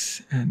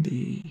longus, and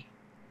the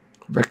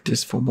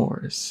rectus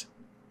femoris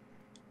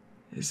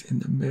is in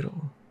the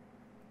middle.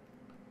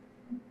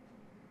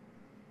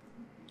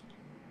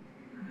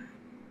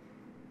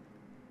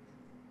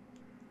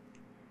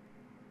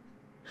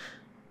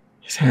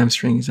 His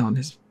hamstring is on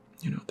his,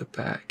 the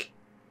back.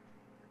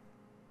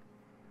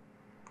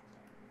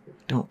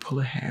 Don't pull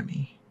a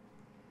hammy.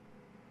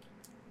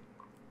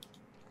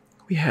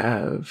 We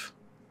have,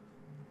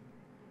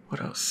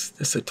 what else?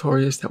 The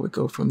sartorius that would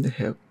go from the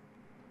hip,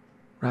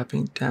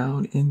 wrapping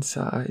down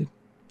inside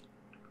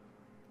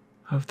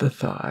of the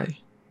thigh.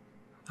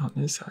 On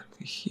this side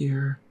over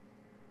here,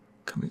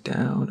 coming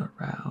down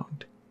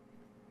around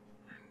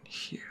and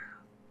here.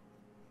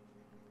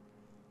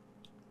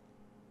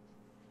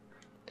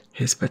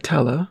 His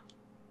patella,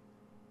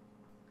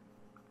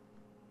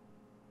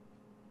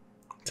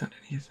 it's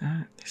underneath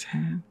that, this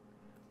hand,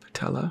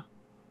 patella.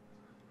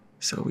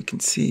 So we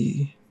can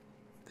see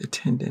the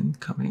tendon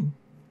coming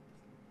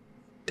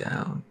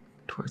down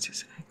towards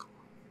his ankle.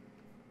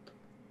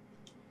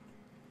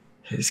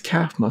 His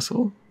calf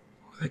muscle,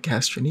 or the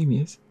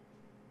gastrocnemius,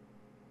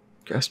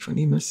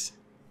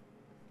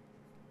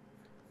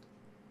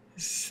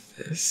 is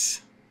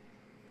this.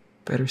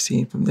 Better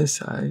seen from this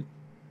side,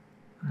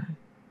 right?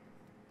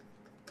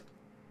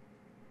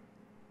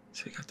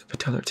 So you got the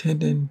patellar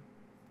tendon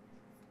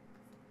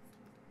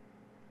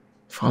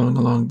following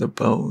along the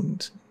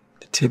bones,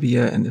 the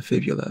tibia and the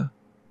fibula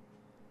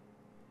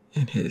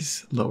in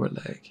his lower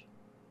leg.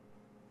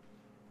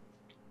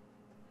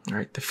 All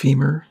right, the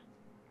femur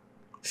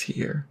is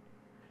here.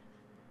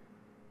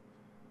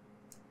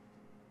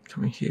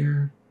 Coming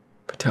here,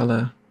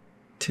 patella,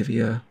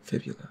 tibia,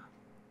 fibula.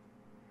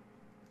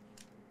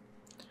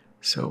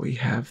 So we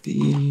have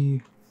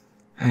the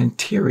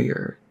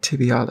anterior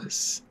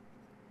tibialis.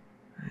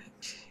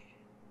 Right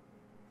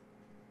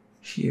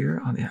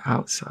here on the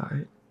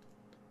outside.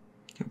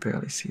 You can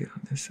barely see it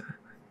on this side.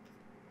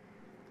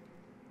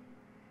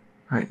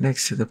 Right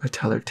next to the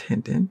patellar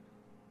tendon,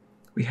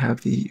 we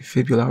have the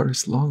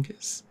fibularis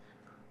longus,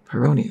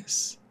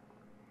 peroneus,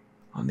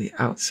 on the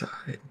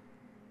outside.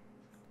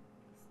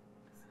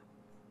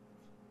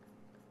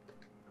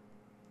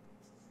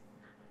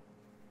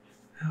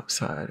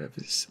 Outside of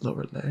his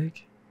lower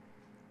leg.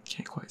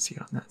 Can't quite see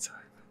it on that side,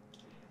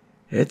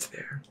 but it's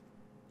there.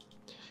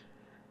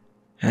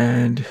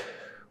 And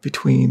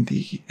between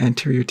the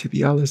anterior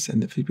tibialis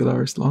and the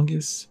fibularis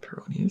longus,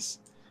 peroneus,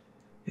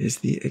 is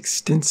the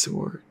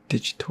extensor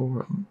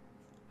digitorum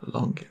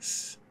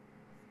longus.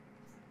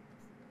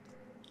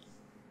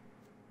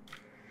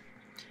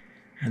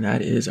 And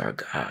that is our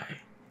guy,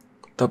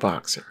 the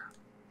boxer.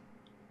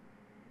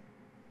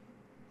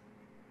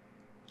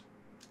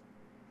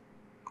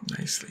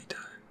 Nicely done.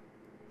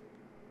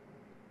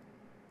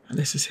 And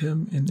this is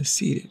him in the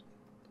seated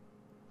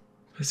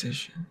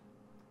position.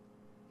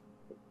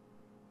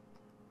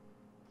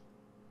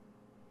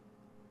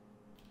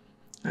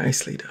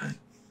 Nicely done.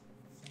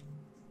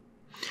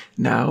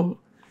 Now,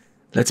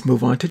 let's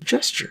move on to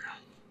gesture.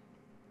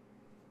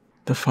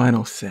 The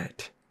final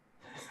set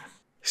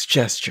is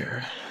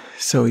gesture.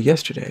 So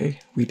yesterday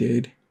we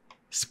did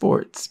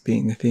sports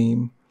being the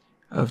theme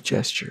of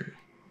gesture.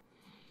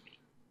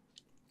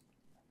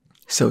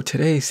 So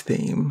today's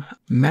theme,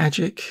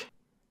 magic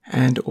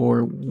and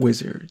or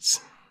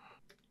wizards.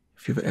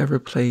 If you've ever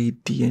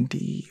played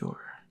D&D or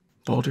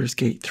Baldur's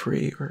Gate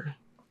 3,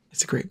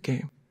 it's a great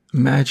game.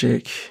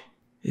 Magic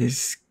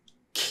is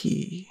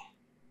key.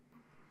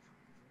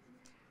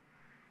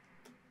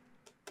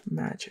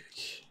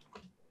 Magic.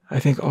 I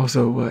think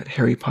also what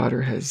Harry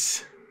Potter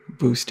has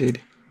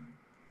boosted.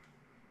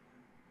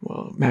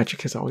 Well,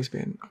 magic has always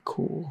been a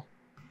cool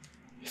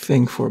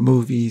thing for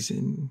movies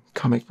and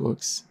comic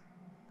books.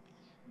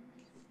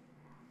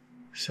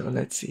 So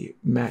let's see,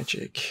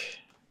 magic.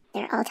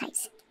 There are all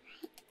types.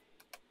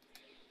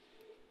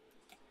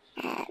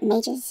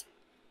 Mages,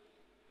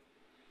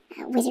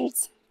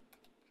 wizards,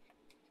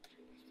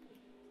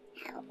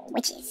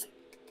 witches.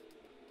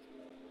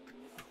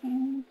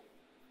 There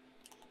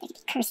could be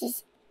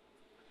curses,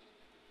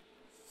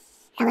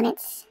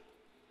 elements,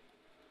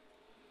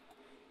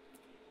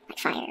 like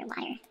fire,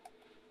 water,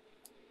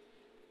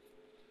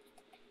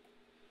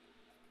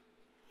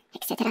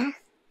 etc.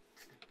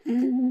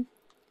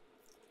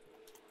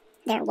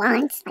 There are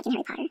wands, like in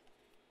Harry Potter,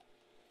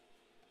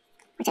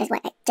 which is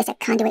what, just a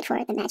conduit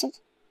for the magic,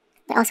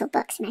 but also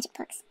books, magic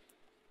books.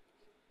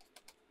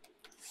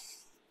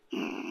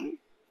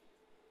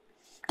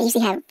 They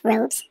usually have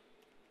robes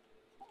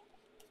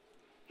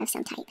of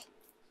some type.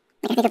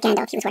 Like I think of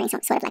Gandalf, he was wearing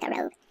some sort of like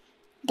a robe,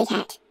 big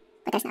hat,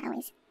 but that's not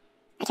always.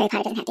 Like Harry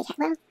Potter doesn't have big hat.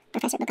 Well,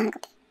 Professor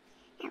McGonagall did.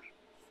 Oh.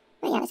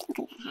 But yeah, let's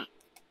include that hat.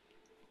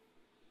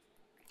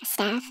 A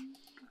staff.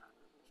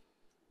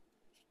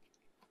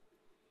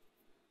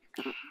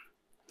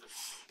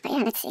 But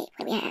yeah, let's see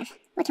what we have.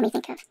 What can we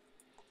think of?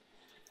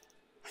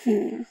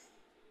 We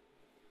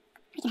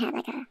can have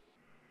like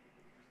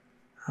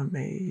a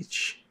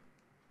mage.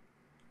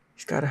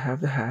 He's got to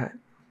have the hat.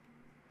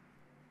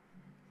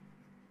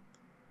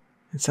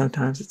 And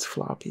sometimes it's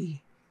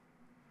floppy.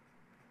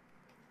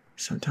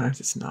 Sometimes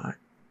it's not.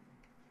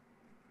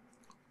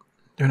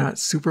 They're not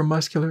super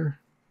muscular,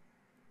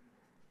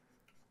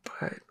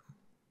 but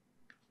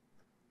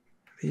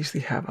they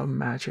usually have a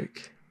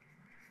magic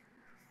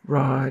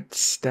rod,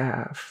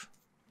 staff.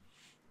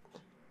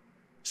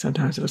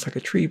 Sometimes it looks like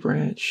a tree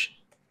branch.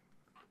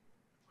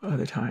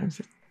 Other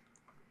times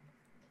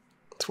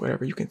it's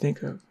whatever you can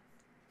think of.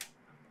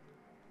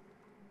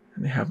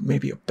 And they have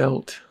maybe a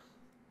belt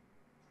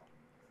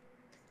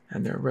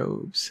and their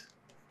robes.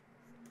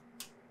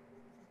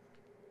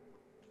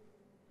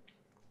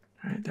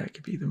 All right, that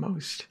could be the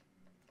most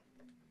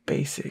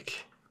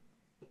basic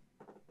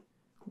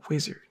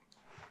wizard.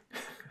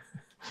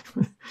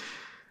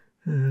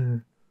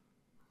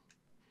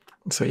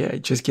 So yeah,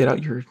 just get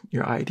out your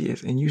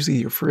ideas. And usually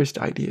your first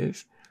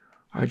ideas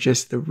are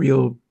just the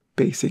real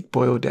basic,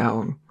 boiled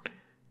down,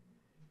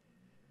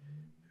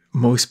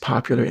 most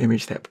popular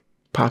image that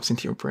pops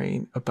into your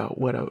brain about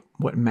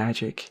what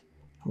magic,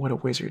 what a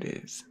wizard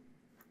is.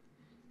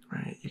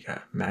 Right? You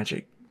got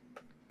magic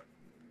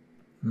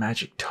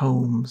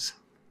tomes.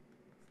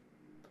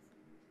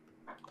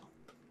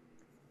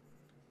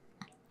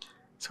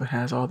 So it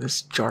has all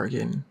this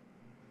jargon.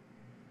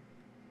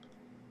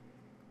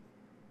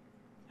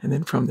 And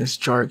then from this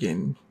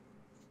jargon,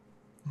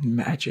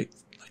 magic,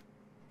 like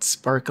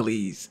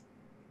sparklies,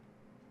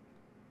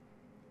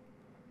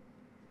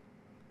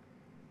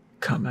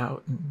 come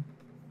out and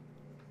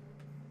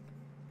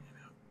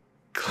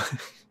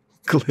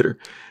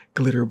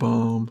glitter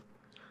bomb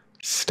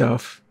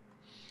stuff.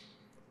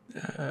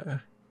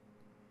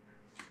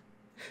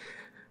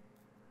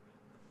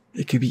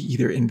 It could be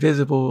either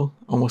invisible,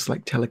 almost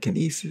like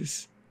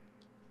telekinesis,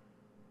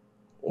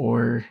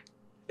 or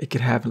it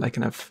could have like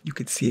you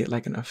could see it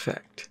like an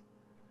effect.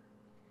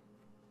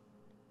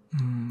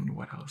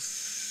 What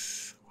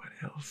else?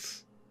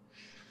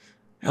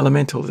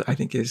 Elementals, I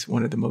think, is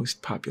one of the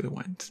most popular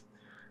ones.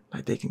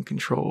 Like they can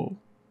control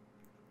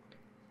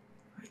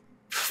like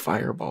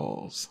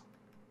fireballs.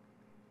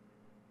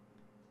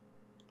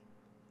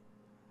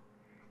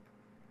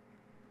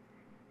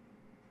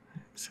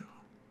 So,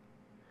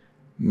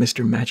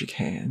 Mr. Magic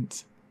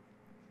Hands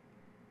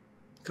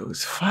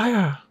goes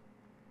fire.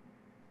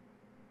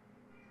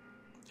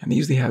 And they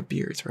usually have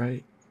beards,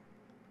 right?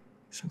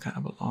 Some kind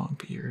of a long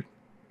beard.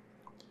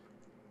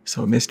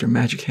 So Mr.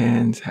 Magic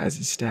Hands has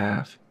his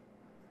staff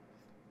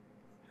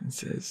and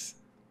says,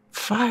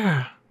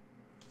 fire!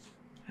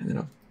 And then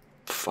a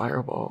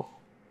fireball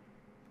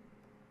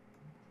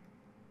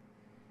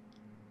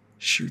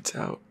shoots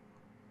out.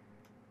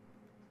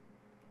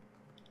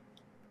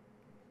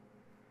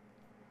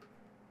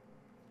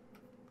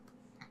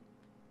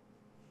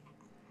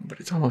 But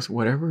it's almost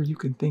whatever you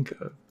can think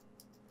of.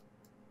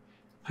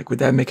 Like, would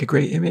that make a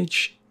great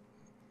image?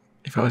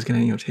 If I was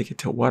gonna, take it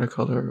to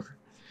watercolor or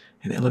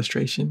an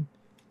illustration?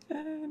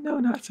 No,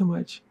 not so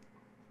much.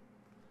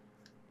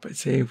 But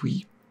say if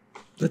we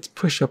let's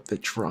push up the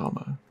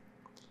drama,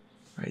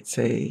 right?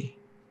 Say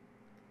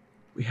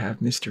we have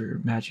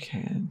Mr. Magic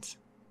Hands,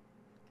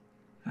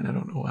 and I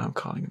don't know why I'm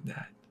calling him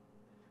that.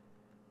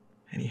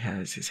 And he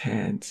has his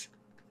hands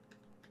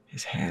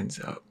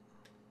up,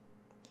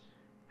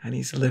 and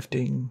he's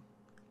lifting,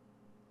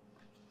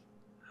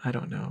 I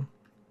don't know,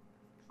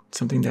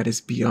 something that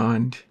is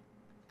beyond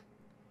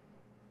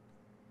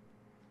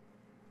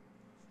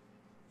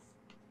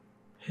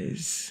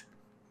his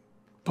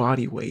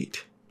body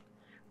weight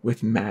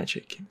with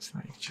magic. It's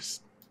like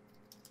just,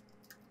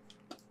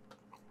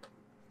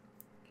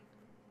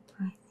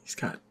 right? He's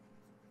got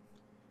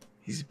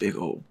these big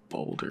old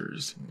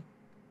boulders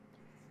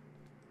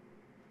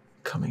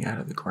coming out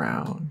of the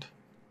ground,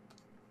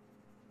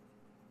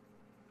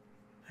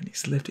 and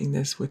he's lifting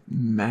this with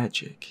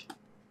magic,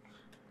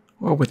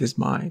 or with his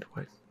mind.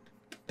 What?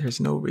 There's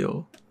no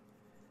real,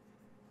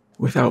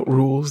 without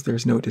rules,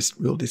 there's no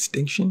real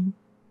distinction.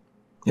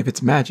 If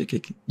it's magic,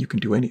 you can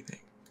do anything,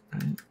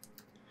 right?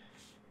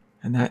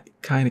 And that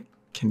kind of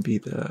can be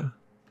the,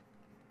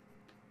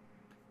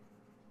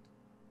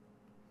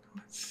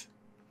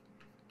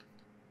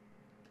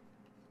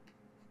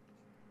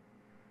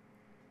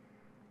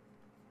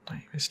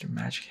 like Mr.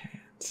 Magic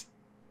Hands.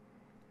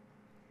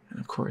 And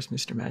of course,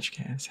 Mr. Magic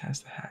Hands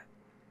has the hat.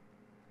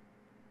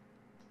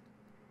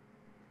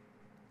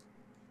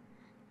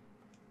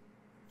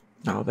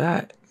 Now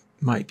that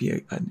might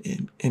be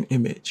an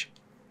image.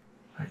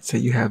 Right? So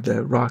you have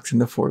the rocks in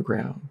the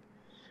foreground,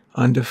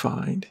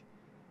 undefined,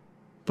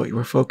 but you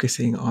were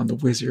focusing on the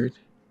wizard,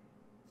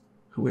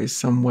 who is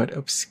somewhat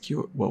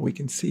obscure. Well, we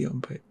can see him,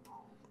 but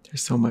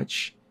there's so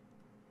much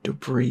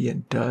debris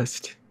and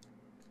dust.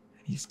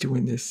 And he's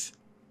doing this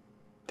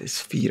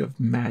feat of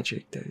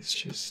magic that is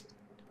just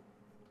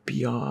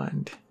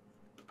beyond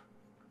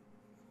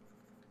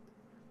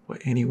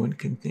what anyone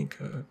can think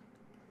of,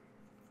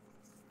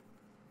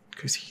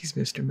 because he's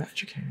Mr.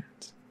 Magic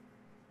Hands.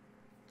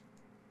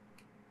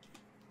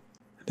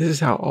 This is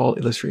how all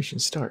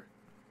illustrations start.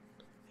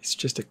 It's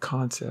just a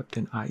concept,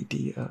 an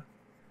idea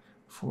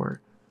for,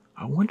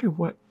 I wonder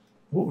what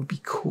would be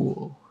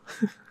cool.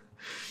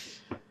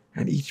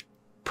 And each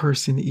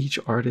person, each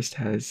artist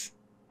has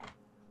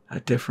a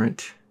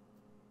different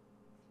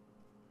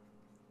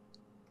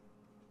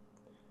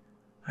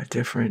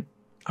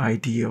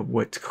idea of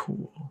what's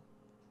cool.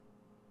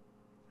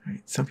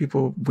 Right? Some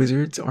people,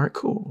 wizards aren't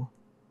cool.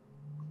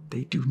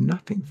 They do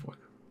nothing for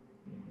them.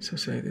 So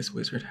say this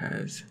wizard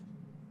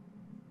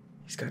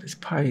he's got his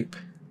pipe,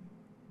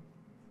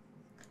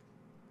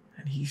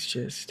 and he's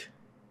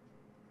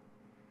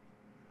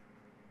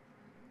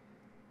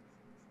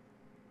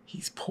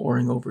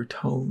poring over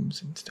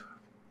tomes and stuff.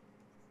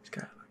 He's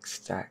got like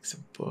stacks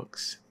of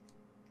books.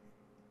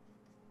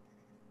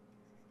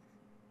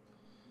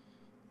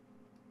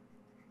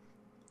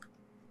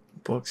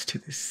 Books to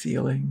the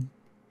ceiling.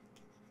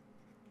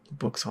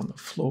 Books on the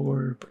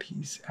floor, but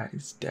he's at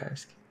his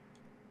desk.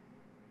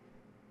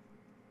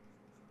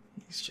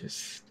 He's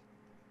just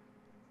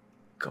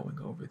going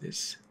over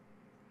this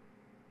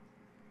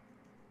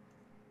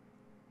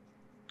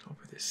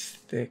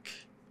thick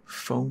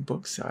phone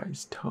book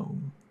sized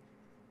tome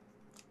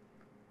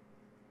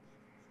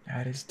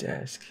at his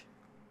desk.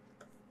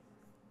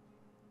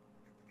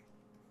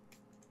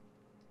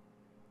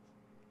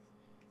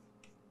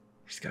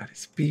 He's got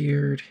his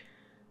beard,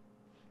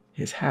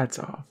 his hat's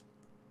off,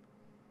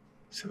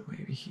 so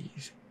maybe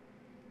his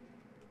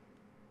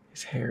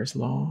hair's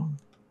long.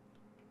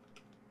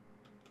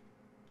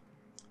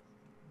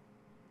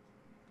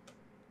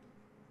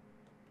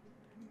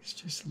 He's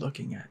just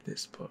looking at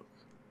this book.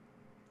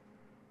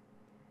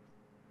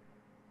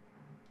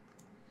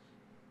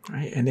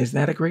 Right? And is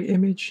that a great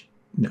image?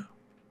 No.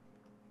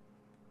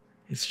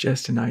 It's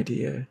just an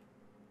idea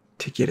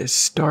to get us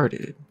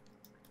started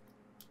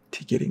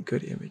to getting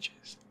good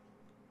images.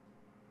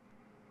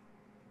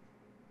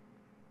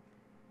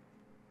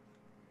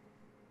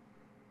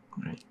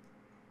 Right?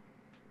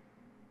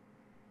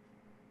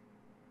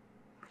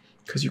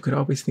 Because you could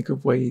always think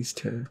of ways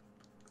to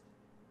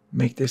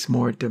make this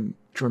more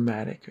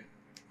dramatic.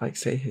 Like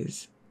say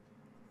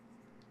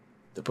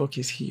the book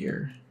is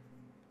here,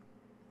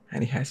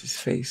 and he has his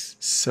face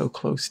so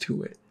close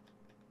to it,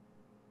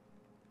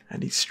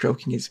 and he's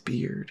stroking his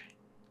beard.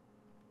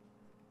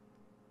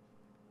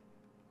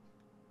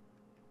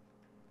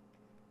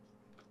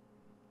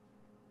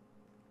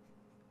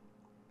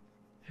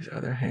 His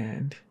other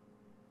hand,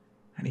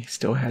 and he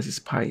still has his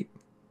pipe.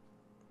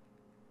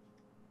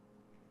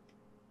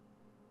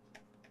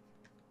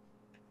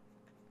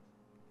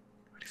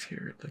 But he's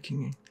here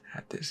looking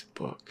at this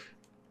book.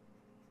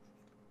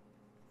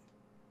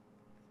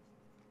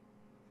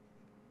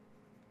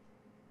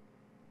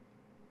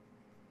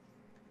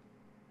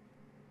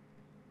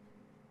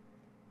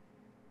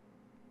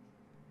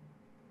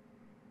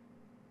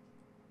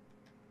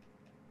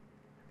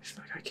 It's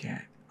like, I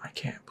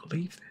can't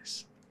believe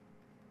this.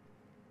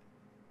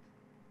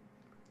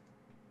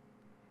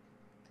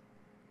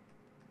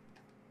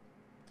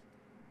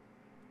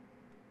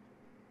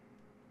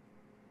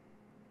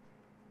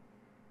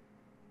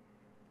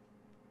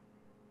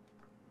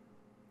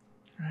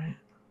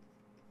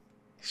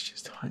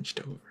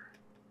 hunched over.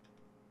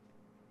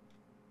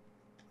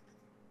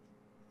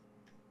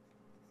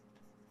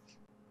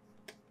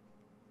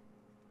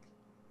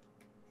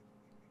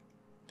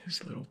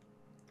 His little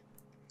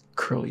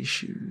curly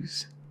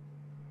shoes,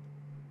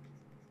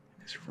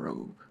 his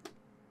robe,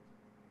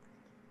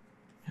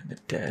 and the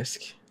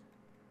desk.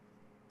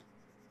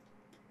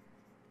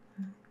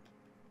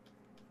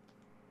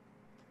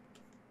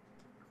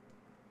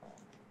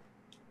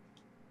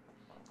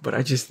 But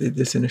I just did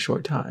this in a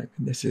short time,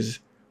 and this is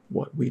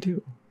what we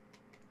do.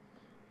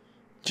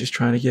 Just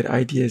trying to get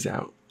ideas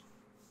out.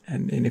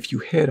 And if you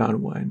hit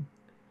on one,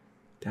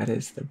 that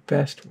is the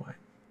best one.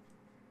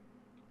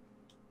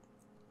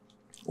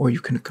 Or you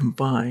can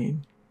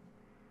combine,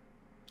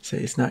 say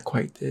it's not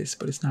quite this,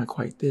 but it's not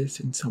quite this,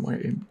 and somewhere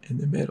in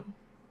the middle.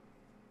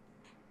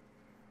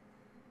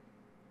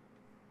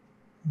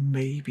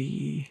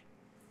 Maybe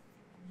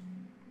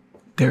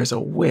there's a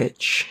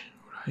witch,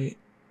 right?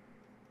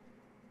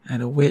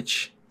 And a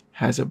witch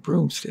has a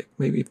broomstick.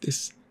 Maybe if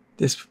this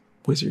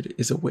wizard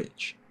is a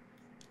witch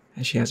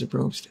and she has a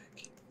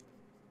broomstick.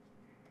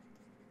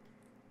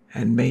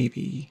 And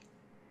maybe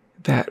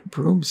that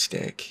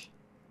broomstick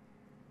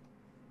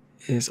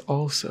is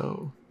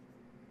also,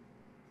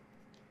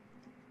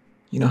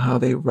 you know how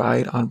they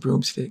ride on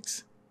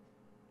broomsticks?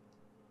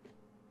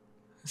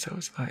 So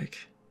it's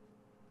like,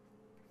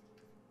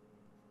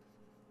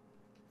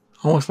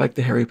 almost like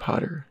the Harry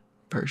Potter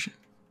version.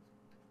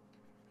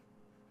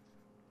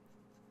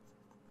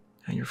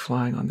 And you're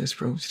flying on this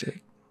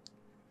broomstick.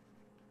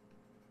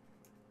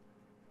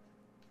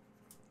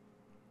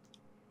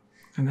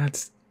 And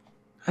that's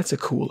a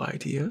cool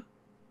idea.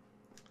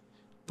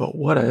 But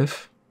what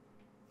if,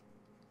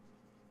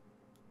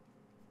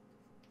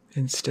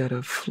 instead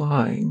of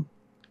flying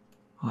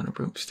on a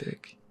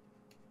broomstick,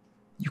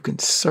 you can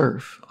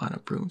surf on a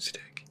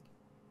broomstick?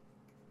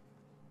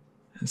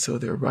 And so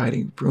they're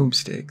riding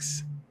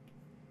broomsticks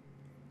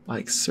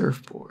like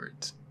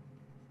surfboards.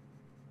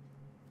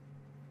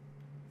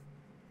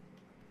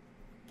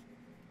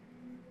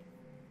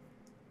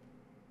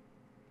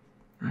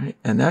 Right?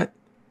 And that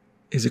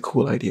is a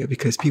cool idea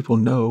because people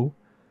know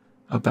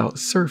about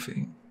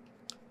surfing.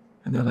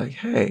 And they're like,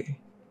 hey,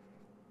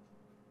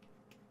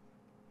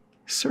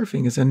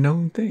 surfing is a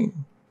known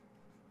thing.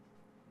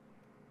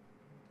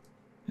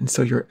 And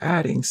so you're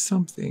adding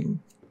something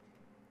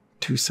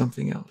to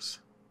something else.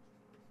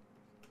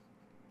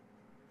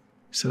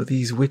 So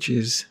these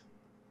witches,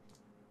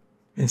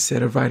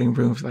 instead of riding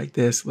brooms like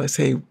this, let's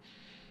say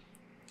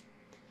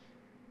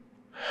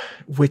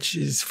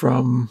witches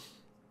from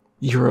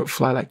Europe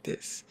fly like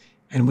this,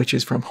 and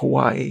witches from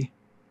Hawaii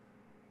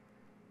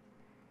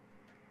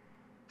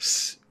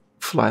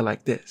fly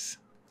like this.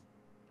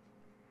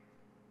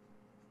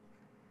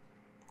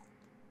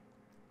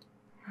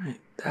 Right,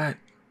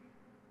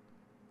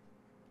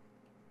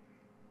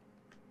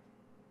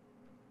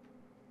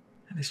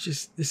 and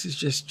this is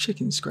just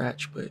chicken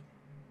scratch, but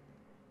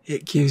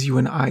it gives you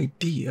an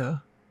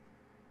idea.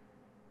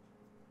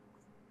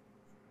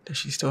 Does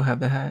she still have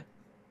the hat?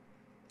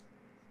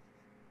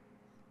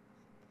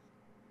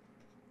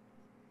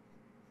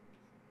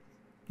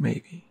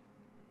 Maybe.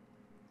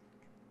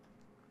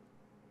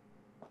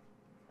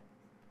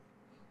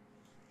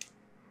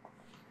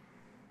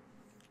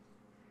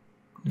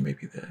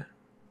 Maybe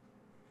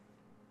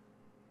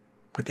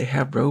but they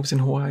have robes in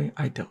Hawaii?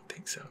 I don't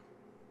think so.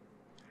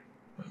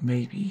 But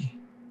maybe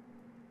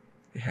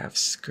they have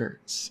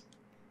skirts.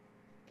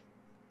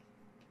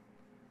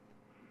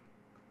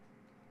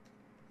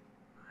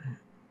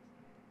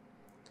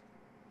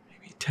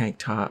 Maybe tank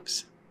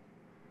tops.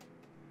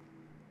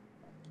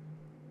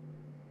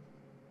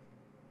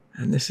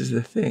 And this is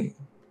the thing.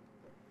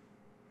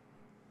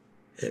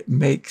 It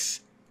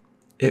makes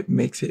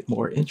it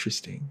more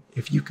interesting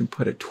if you can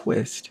put a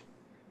twist,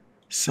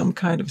 some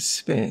kind of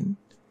spin,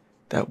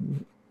 that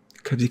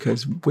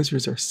because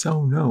wizards are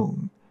so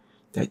known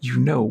that you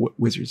know what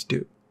wizards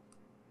do.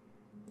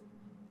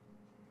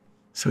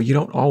 So you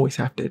don't always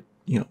have to,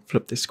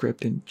 flip the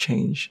script and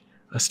change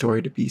a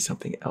story to be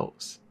something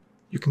else.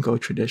 You can go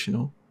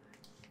traditional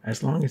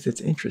as long as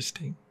it's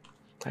interesting.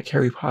 Like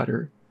Harry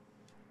Potter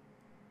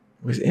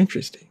was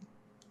interesting.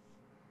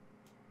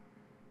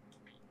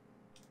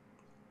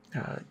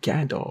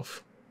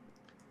 Gandalf,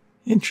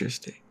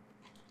 interesting.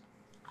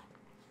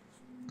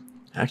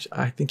 Actually,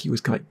 I think he was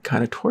kind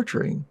of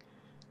torturing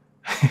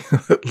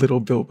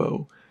little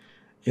Bilbo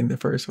in the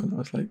first one. I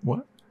was like,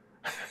 what?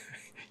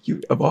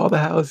 You, of all the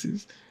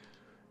houses,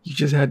 you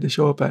just had to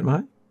show up at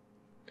mine?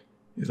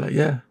 He's like,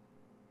 yeah.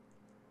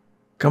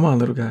 Come on,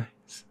 little guy.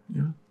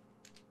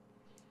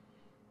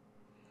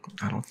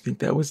 I don't think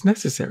that was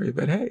necessary,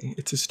 but hey,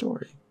 it's a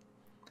story.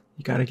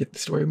 You got to get the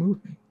story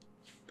moving.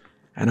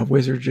 And a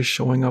wizard just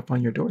showing up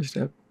on your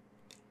doorstep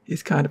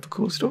is kind of a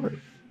cool story.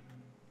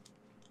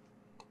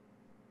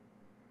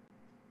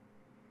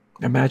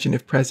 Imagine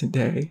if present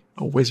day,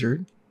 a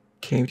wizard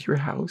came to your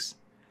house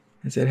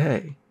and said,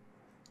 hey,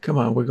 come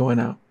on, we're going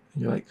out.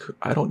 And you're like,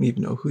 I don't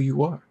even know who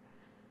you are.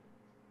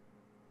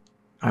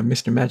 I'm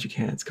Mr. Magic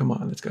Hands. Come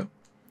on, let's go.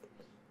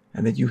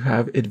 And then you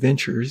have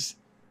adventures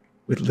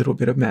with a little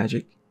bit of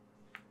magic.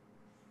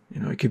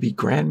 You know, it could be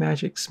grand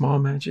magic, small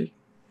magic.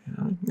 You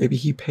know, maybe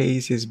he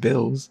pays his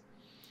bills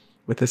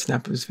with a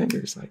snap of his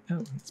fingers. Like,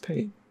 oh, it's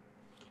paid.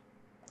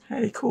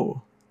 Hey,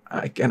 cool.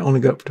 I can only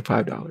go up to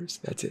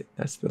 $5. That's it.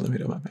 That's the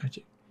limit of my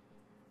magic.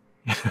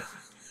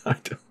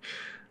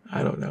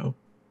 I don't know.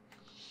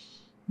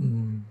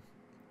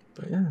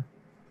 But yeah,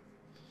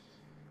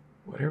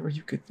 whatever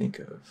you could think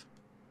of.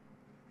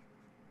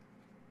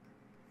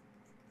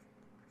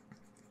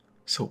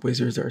 So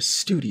wizards are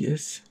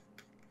studious,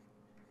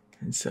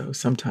 and so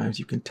sometimes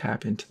you can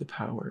tap into the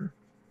power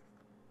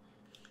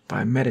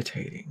by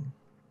meditating.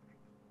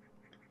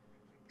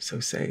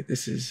 So say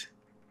this is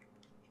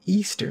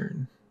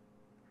Eastern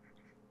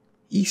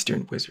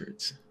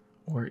wizards,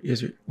 or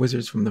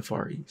wizards from the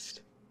Far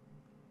East.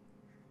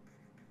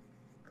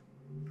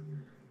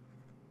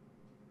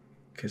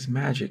 Because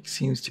magic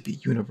seems to be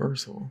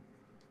universal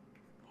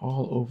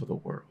all over the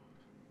world.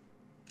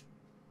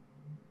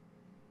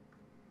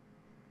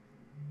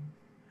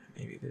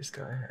 Maybe this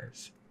guy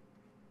has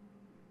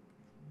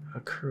a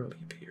curly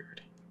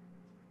beard.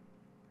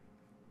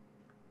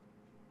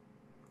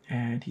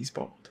 And he's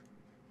bald.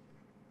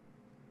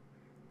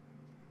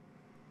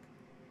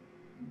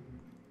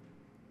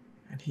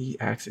 And he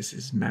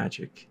accesses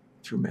magic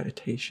through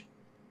meditation.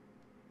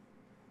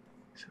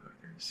 So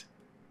there's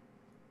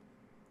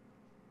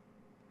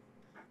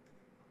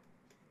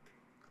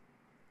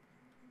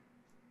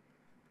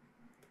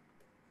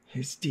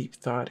his deep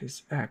thought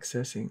is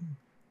accessing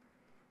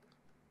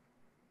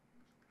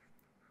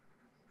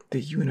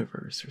the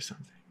universe or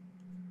something.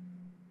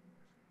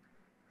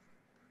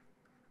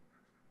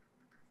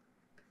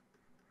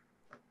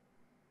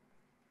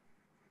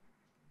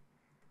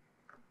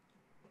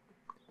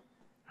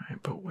 All right,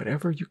 but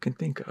whatever you can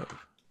think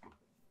of.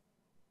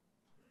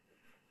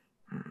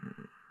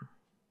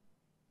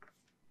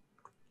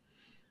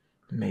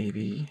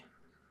 Maybe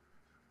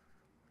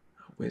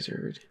a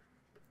wizard.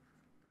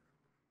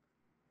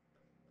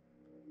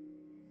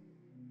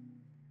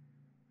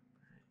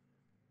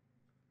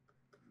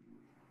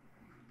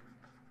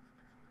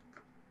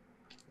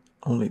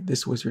 Only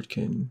this wizard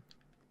can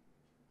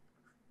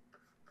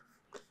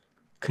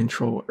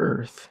control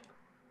Earth.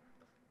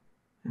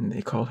 And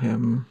they call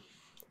him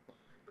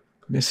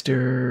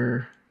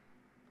Mr.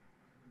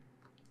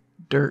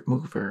 Dirt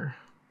Mover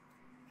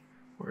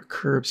or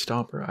Curb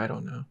Stomper, I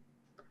don't know.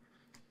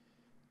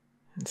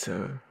 And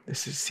so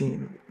this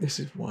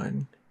is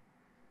one.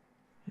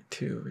 And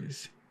two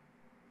is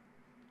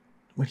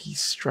when he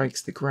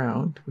strikes the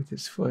ground with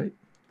his foot,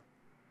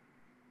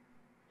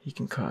 he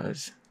can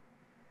cause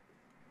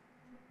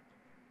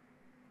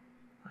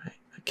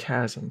a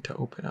chasm to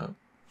open up.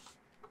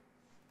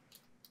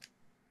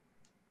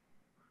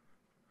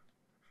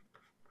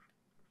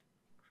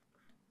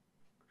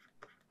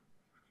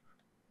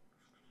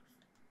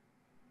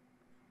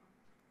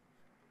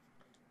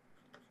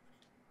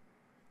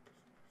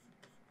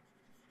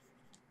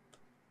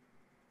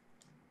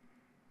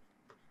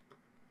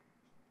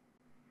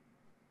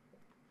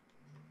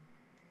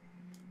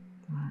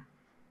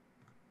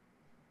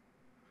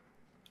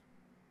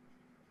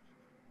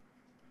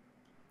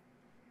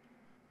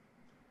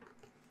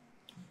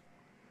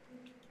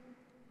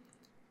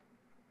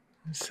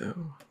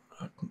 So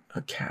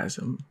a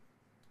chasm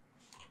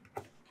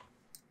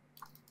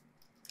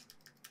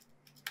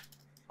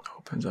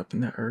opens up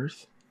in the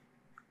earth.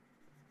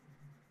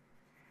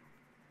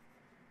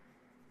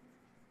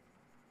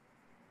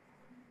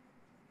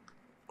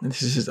 And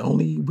this is his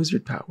only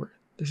wizard power.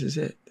 This is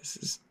it.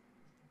 This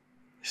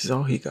is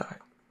all he got.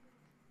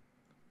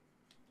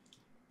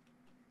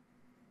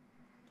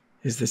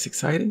 Is this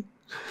exciting?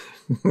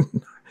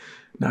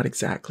 Not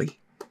exactly.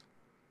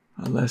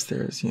 Unless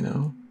there's,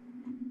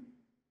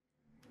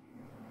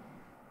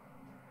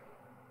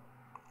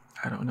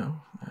 I don't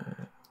know.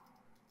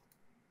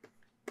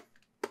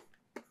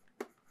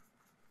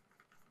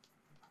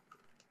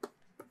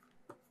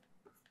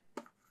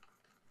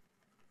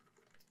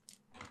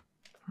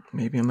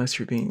 Maybe unless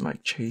you're being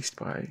like chased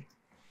by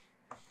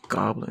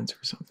goblins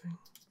or something.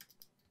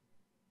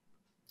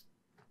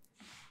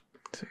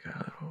 So you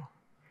got a little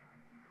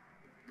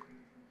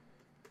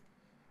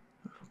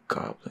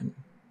goblin.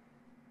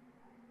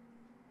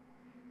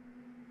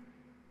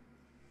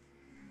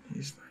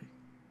 He's like,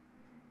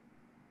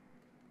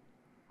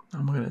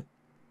 I'm gonna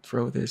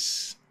throw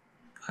this,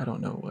 I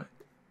don't know what.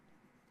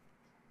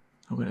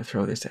 I'm gonna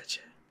throw this at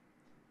you.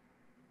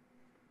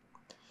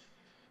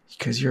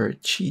 Because you're a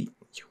cheat,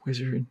 you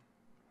wizard.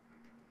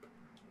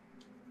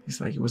 He's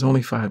like, it was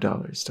only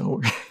 $5.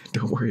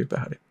 Don't worry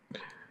about it.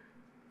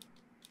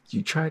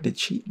 You tried to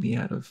cheat me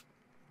out of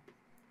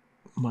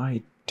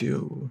my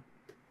due.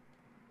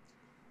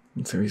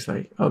 And so he's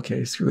like,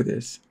 okay, screw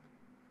this.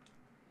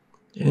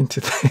 Into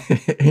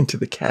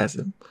the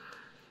chasm.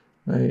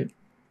 Right?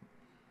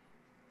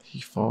 He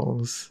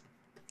falls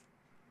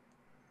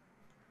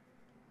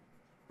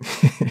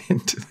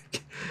into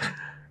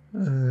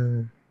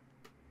the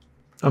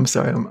I'm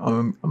sorry,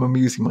 I'm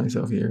amusing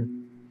myself here.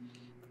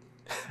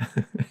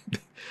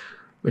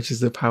 Which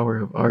is the power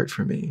of art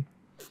for me.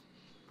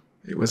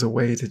 It was a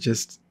way to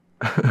just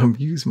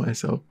amuse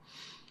myself.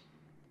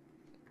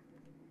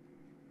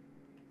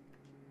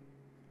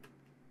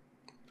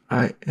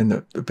 And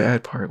the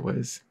bad part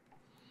was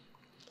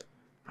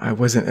I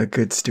wasn't a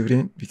good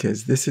student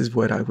because this is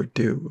what I would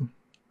do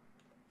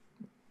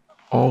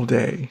all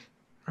day,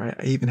 right?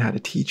 I even had a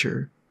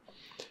teacher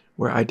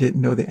where I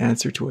didn't know the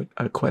answer to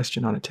a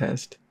question on a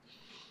test.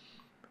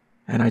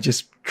 And I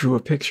just drew a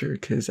picture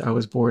because I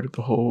was bored of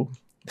the whole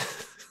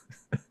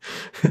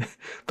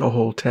the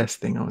whole test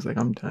thing. I was like,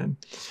 I'm done.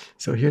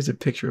 So here's a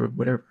picture of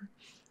whatever.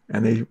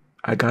 And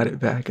I got it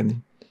back,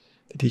 and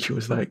the teacher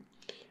was like,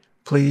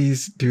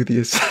 please do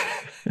the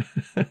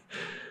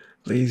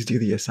please do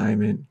the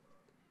assignment.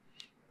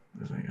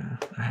 I was like,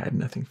 I had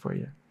nothing for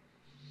you.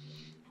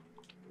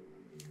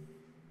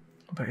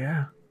 But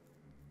yeah.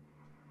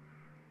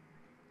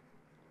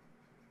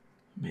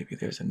 Maybe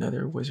there's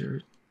another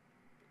wizard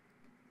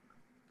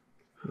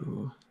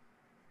who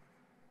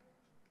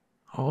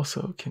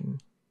also can,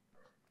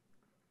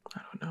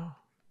 I don't know,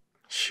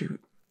 shoot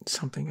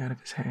something out of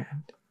his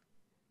hand.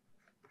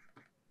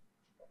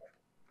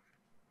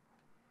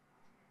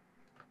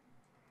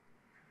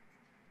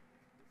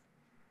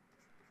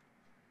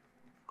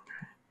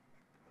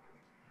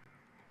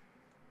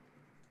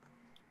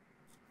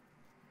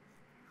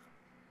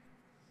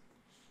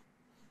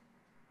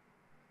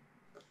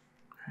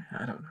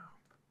 I don't know.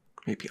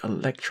 Maybe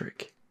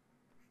electric.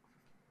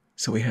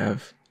 So we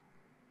have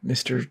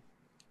Mr.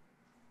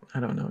 I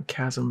don't know,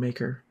 Chasm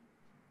Maker.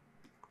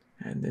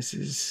 And this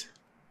is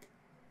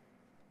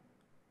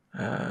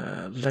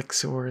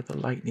Lexor, the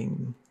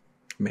Lightning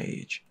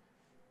Mage.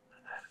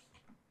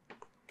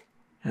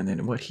 And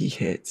then what he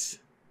hits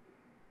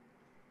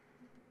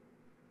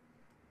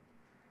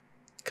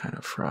kind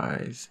of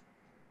fries.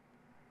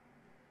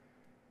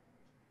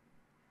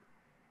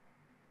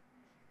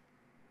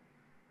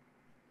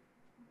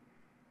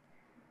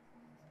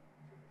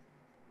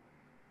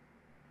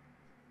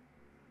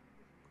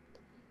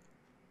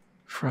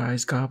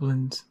 Fries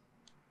goblins.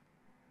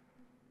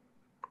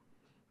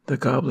 The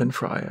Goblin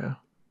Fryer.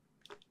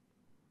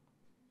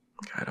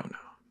 I don't know.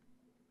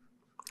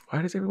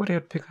 Why does everybody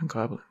have to pick on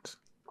goblins?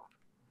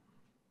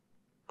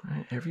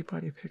 Right?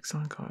 Everybody picks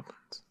on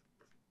goblins.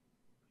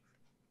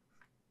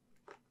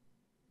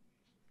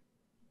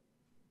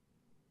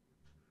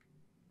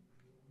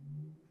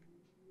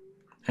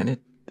 And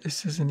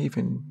this isn't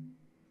even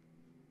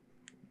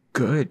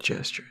good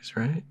gestures,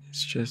 right?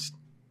 It's just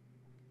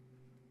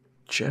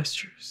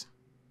gestures.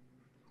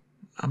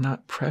 I'm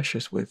not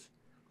precious with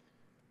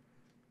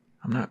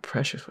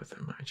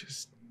them.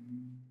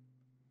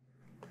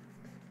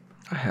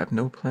 I have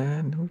no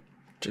plan,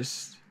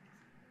 just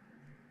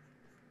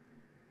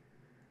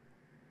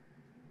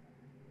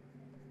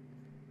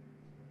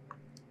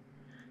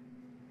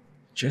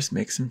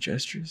make some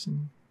gestures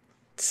and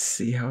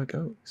see how it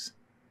goes.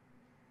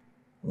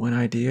 One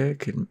idea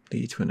could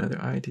lead to another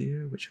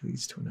idea, which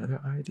leads to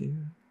another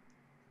idea.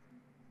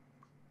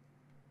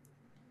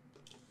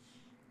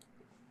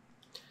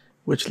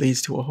 Which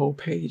leads to a whole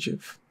page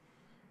of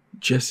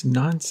just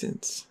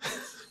nonsense.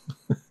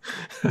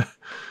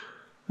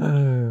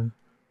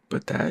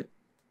 But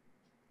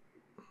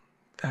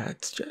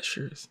that's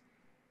gestures.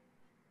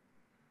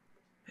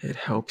 It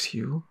helps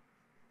you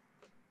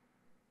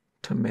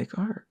to make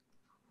art.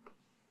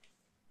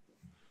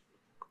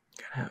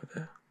 Gotta have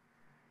the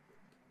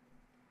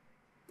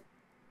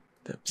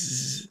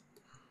bzzz.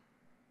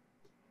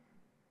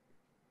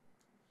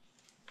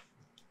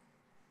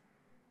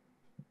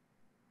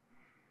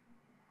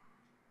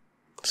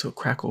 So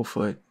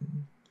Cracklefoot,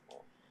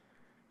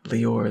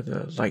 Leor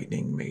the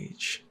Lightning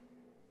Mage,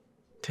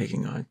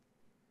 taking on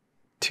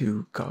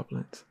 2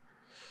 goblins.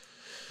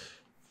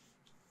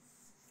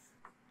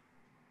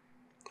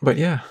 But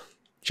yeah,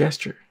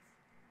 gesture.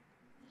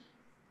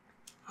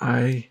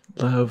 I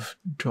love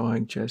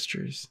drawing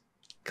gestures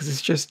because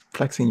it's just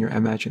flexing your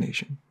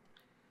imagination.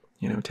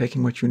 You know,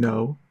 taking what you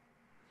know.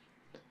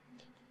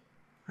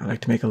 I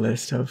like to make a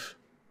list of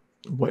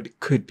what it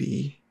could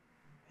be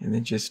and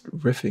then just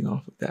riffing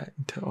off of that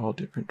into all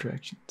different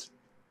directions.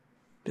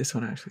 This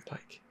one I actually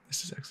like.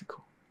 This is actually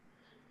cool.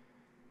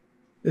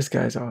 This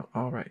guy's all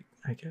right,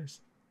 I guess.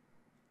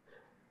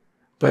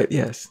 But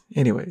yes,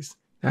 anyways,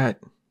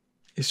 that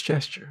is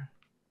gesture.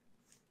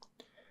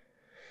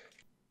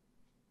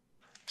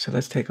 So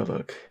let's take a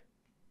look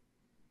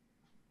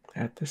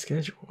at the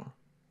schedule.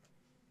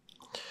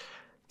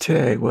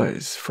 Today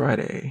was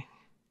Friday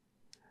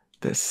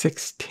the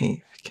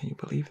 16th. Can you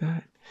believe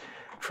that?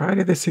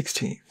 Friday the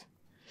 16th,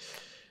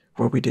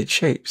 where we did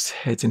shapes,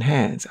 heads and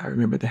hands. I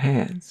remember the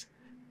hands.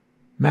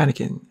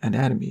 Mannequin,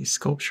 anatomy,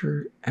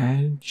 sculpture,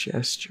 and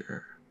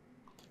gesture.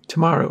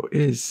 Tomorrow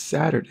is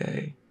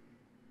Saturday.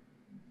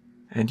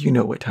 And you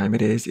know what time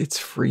it is. It's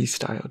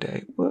freestyle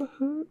day.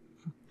 Woohoo!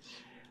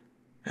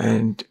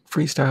 And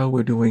freestyle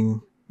we're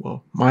doing,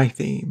 well, my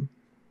theme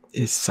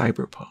is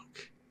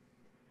cyberpunk.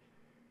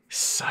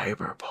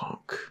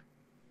 Cyberpunk.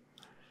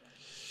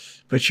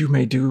 But you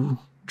may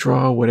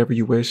draw whatever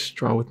you wish.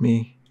 Draw with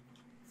me.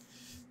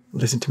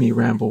 Listen to me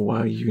ramble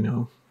while you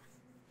know.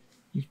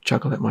 You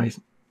chuckle at my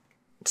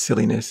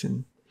silliness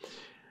and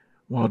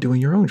while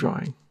doing your own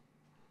drawing.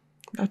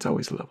 That's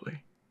always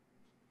lovely.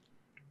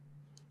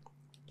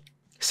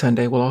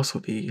 Sunday will also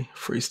be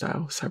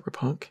freestyle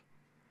cyberpunk.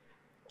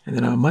 And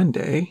then on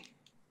Monday,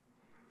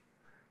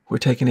 we're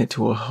taking it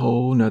to a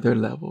whole nother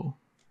level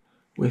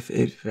with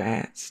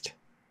advanced,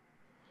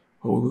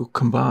 where we will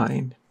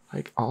combine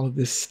like all of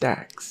this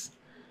stacks,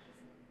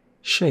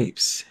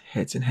 shapes,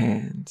 heads and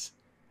hands,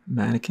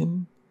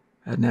 mannequin,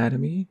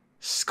 anatomy,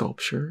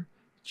 sculpture,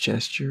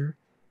 gesture,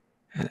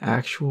 and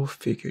actual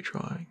figure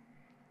drawing.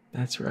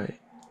 That's right.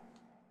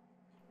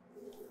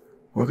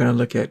 We're going to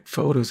look at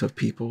photos of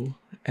people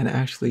and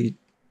actually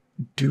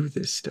do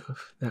this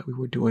stuff that we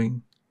were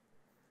doing.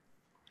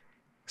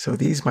 So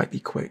these might be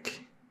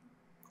quick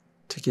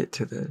to get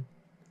to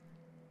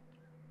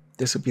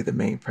this will be the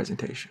main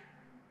presentation.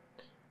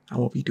 I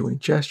will be doing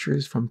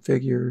gestures from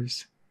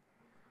figures,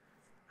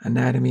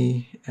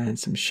 anatomy, and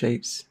some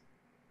shapes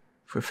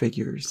for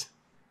figures.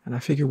 And I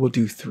figure we'll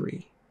do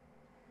 3.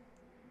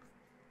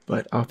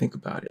 But I'll think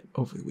about it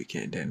over the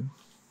weekend and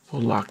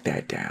we'll lock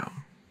that down.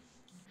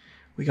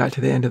 We got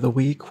to the end of the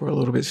week. We're a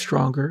little bit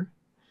stronger,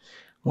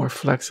 more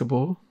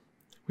flexible.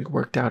 We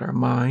worked out our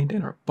mind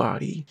and our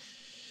body.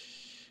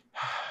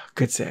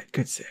 Good set,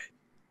 good set.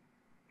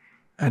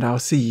 And I'll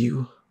see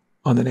you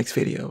on the next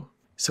video.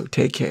 So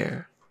take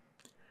care.